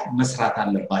ማስታወቂያ መስራት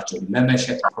አለባቸው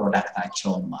ለመሸጥ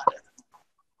ፕሮዳክታቸውን ማለት ነው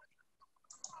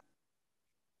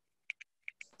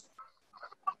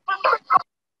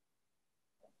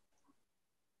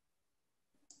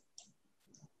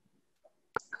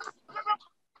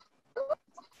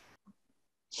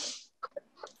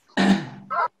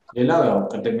ሌላው ያው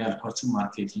ቀደም ያልኳችሁ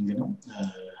ማርኬቲንግ ነው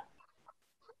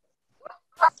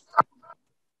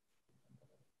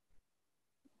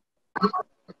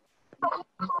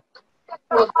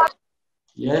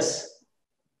yes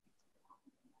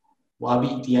ዋቢ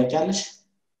ጥያቄ አለሽ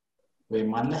ወይ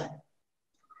ማለ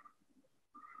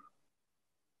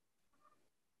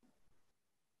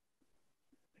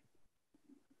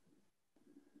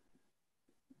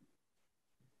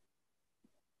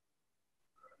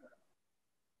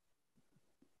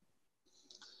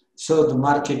So the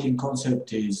marketing concept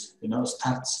is,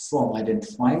 starts from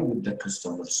identifying with the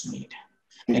customer's need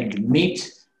and meet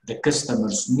the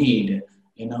customer's need,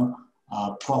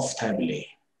 profitably.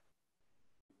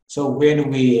 So when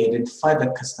we identify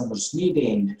the customer's need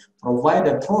and provide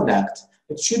a product,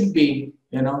 it should be,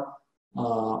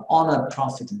 on a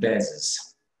profit basis.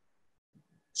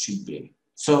 Should be.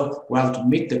 So we have to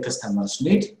meet the customer's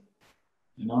need,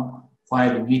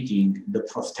 while meeting the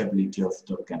profitability of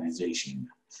the organization.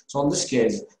 So in this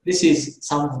case, this is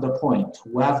some of the point.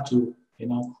 We have to,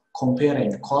 compare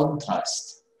and contrast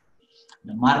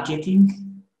the marketing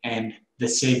and the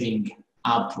selling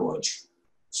approach.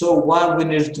 So while we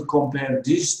need to compare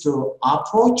these two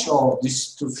approach or these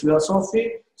two philosophy,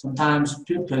 sometimes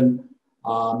people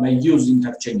may use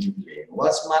interchangeably.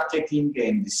 What's marketing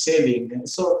and selling?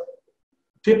 So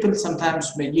people sometimes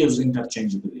may use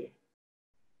interchangeably.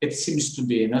 It seems to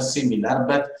be similar,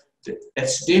 but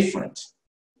it's different.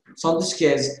 So in this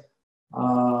case,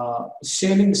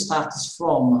 selling starts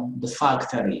from the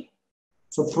factory.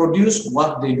 So produce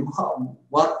what they do,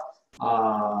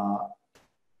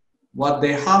 what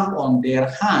they have on their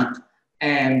hand,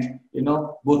 and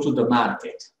go to the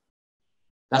market.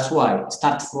 That's why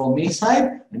start from inside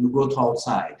and go to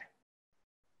outside.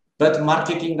 But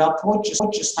marketing approach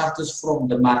starts from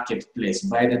the marketplace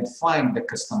by identifying the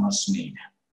customer's need.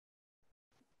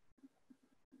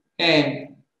 And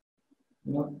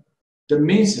the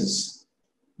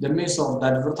means of the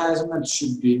advertisement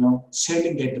should be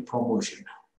selling and promotion.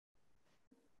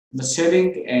 The selling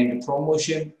and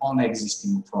promotion on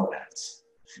existing products.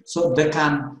 So they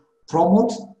can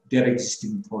promote their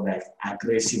existing product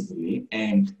aggressively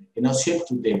and sell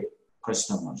to their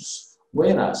customers.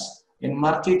 Whereas in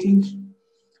marketing,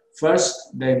 first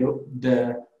they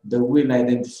will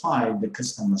identify the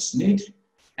customer's need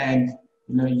and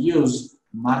use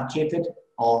marketed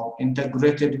or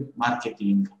integrated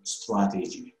marketing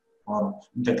strategy, or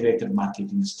integrated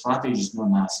marketing strategy is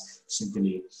known as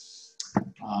simply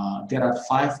there are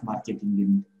 5 market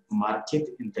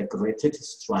integrated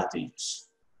strategies.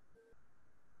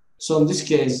 So in this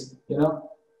case,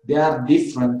 they are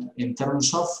different in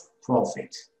terms of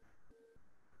profit.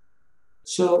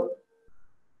 So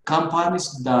companies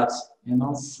that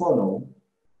follow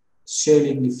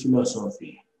selling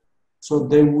philosophy, so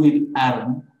they will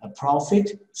earn a profit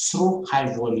through high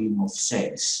volume of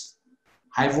sales.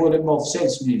 High volume of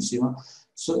sales means,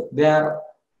 so they are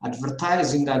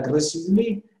advertising aggressively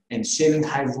and selling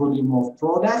high volume of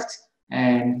product,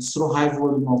 and through high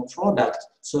volume of product,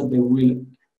 so they will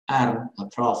earn a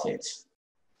profit.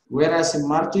 Whereas in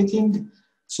marketing,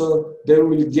 so they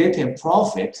will get a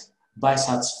profit by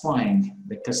satisfying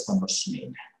the customer's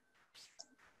need.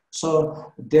 So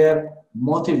their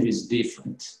motive is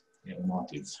different. Their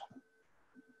motive.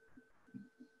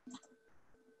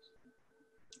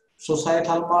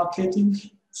 Societal marketing.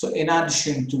 So in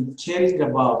addition to caring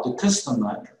about the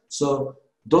customer, so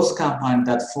those companies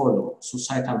that follow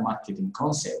societal marketing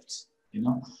concepts,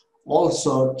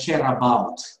 also care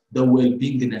about the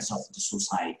well-beingness of the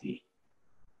society.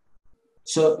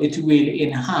 So it will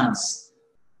enhance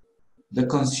the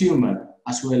consumer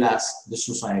as well as the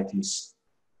society's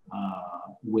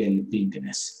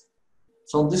well-beingness.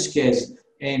 So in this case,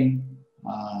 in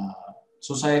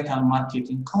societal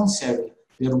marketing concept,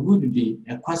 there would be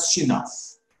a question of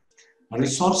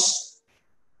resource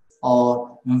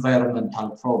or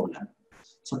environmental problem.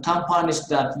 So companies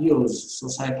that use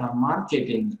societal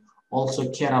marketing also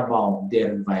care about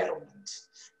their environment.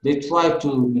 They try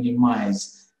to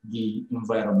minimize the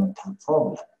environmental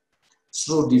problem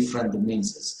through different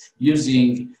means,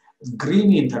 using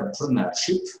green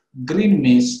entrepreneurship. Green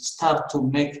means start to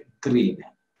make green,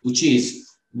 which is,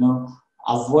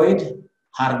 avoid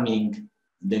harming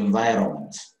the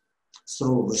environment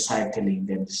through recycling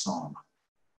and so on.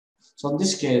 So in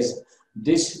this case,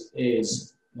 this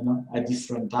is, a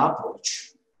different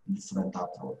approach.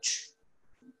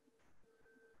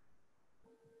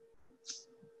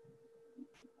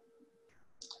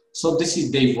 So this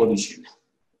is the evolution.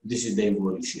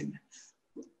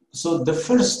 So the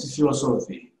first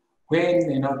philosophy,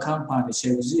 when companies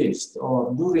exist,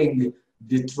 or during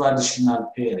the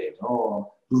traditional period,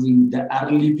 or during the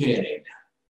early period,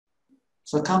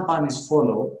 so companies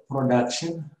follow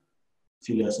production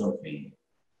philosophy.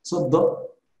 So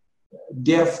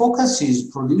their focus is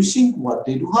producing what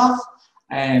they do have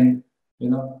and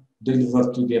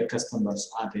deliver to their customers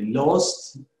at the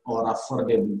lowest or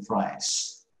affordable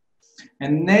price.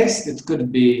 And next, it could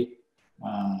be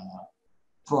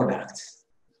product.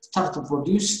 Start to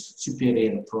produce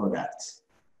superior product.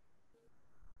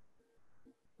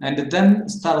 And then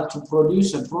start to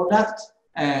produce a product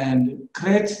and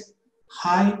create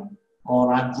high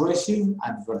or aggressive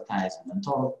advertisement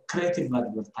or creative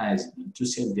advertisement to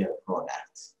sell their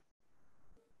product.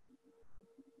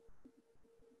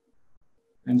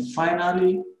 And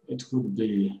finally, it could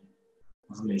be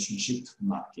relationship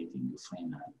marketing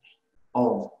finally,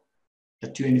 or the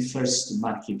 21st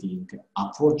marketing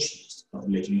approaches,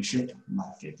 relationship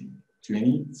marketing,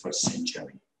 21st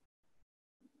century.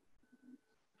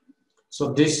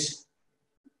 So this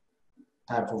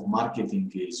type of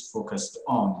marketing is focused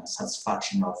on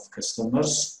satisfaction of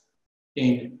customers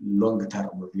in long-term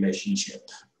relationship.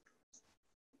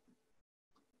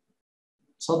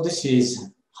 So this is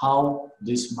how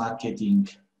this marketing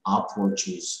approach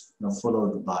is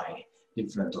followed by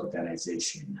different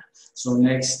organizations. So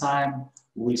next time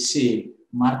we'll see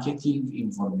marketing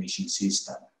information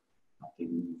system.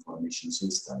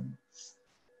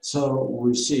 So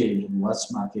we'll see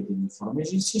what's marketing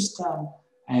information system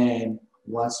and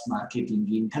what's marketing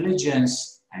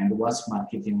intelligence and what's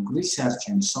marketing research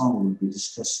and so on will be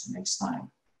discussed next time.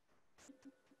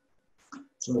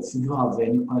 So if you have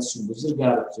any questions with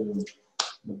regard to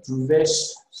the previous,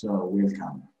 so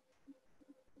welcome.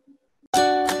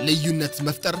 ልዩነት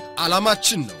መፍጠር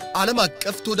ዓላማችን ነው። ዓለም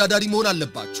አቀፍ ተወዳዳሪ መሆን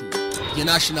አለባችሁ።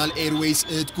 የናሽናል ኤርዌይስ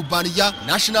እህት ኩባንያ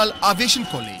ናሽናል አቪዬሽን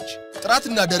ኮሌጅ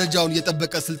ጥራትና ደረጃውን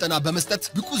የጠበቀ ስልጠና በመስጠት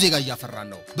ብቁ ዜጋ ያፈራን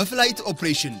ነው። በፍላይት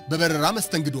ኦፕሬሽን፣ በበረራ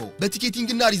መስተንግዶ፣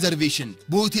 በቲኬቲንግና ሪዘርቬሽን፣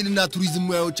 በሆቴልና ቱሪዝም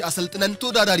ሙያዎች አሰልጥነን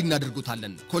ተወዳዳሪ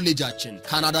እናደርጉታለን። ኮሌጃችን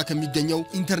ካናዳ ከሚገኘው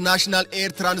ኢንተርናሽናል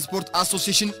ኤር ትራንስፖርት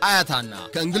አሶሲዬሽን አያታና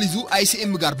ከእንግሊዙ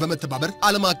ICM ጋር በመተባበር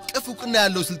ዓለም አቀፍ ዕውቅና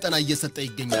ያለው ስልጠና እየሰጠ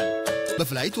ይገኛል።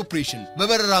 በፍላይት ኦፕሬሽን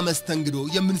በበረራ መስተንግዶ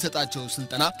የምንሰጣቸው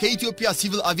ስልጠና ከኢትዮጵያ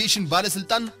ሲቪል አቪዬሽን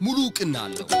ባለስልጣን ሙሉ ዕውቅና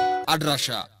አለው። አድራሻ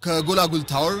ከጎላጉል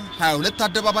ታወር 22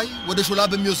 አደባባይ ወደ ሾላ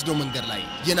በሚወስደው መንገድ ላይ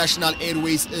የናሽናል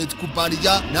ኤርዌይስ እህት ኩባንያ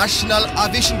ናሽናል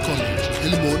አቪዬሽን ኮሌጅ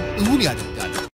ህልሞን እውን ያደርጋል።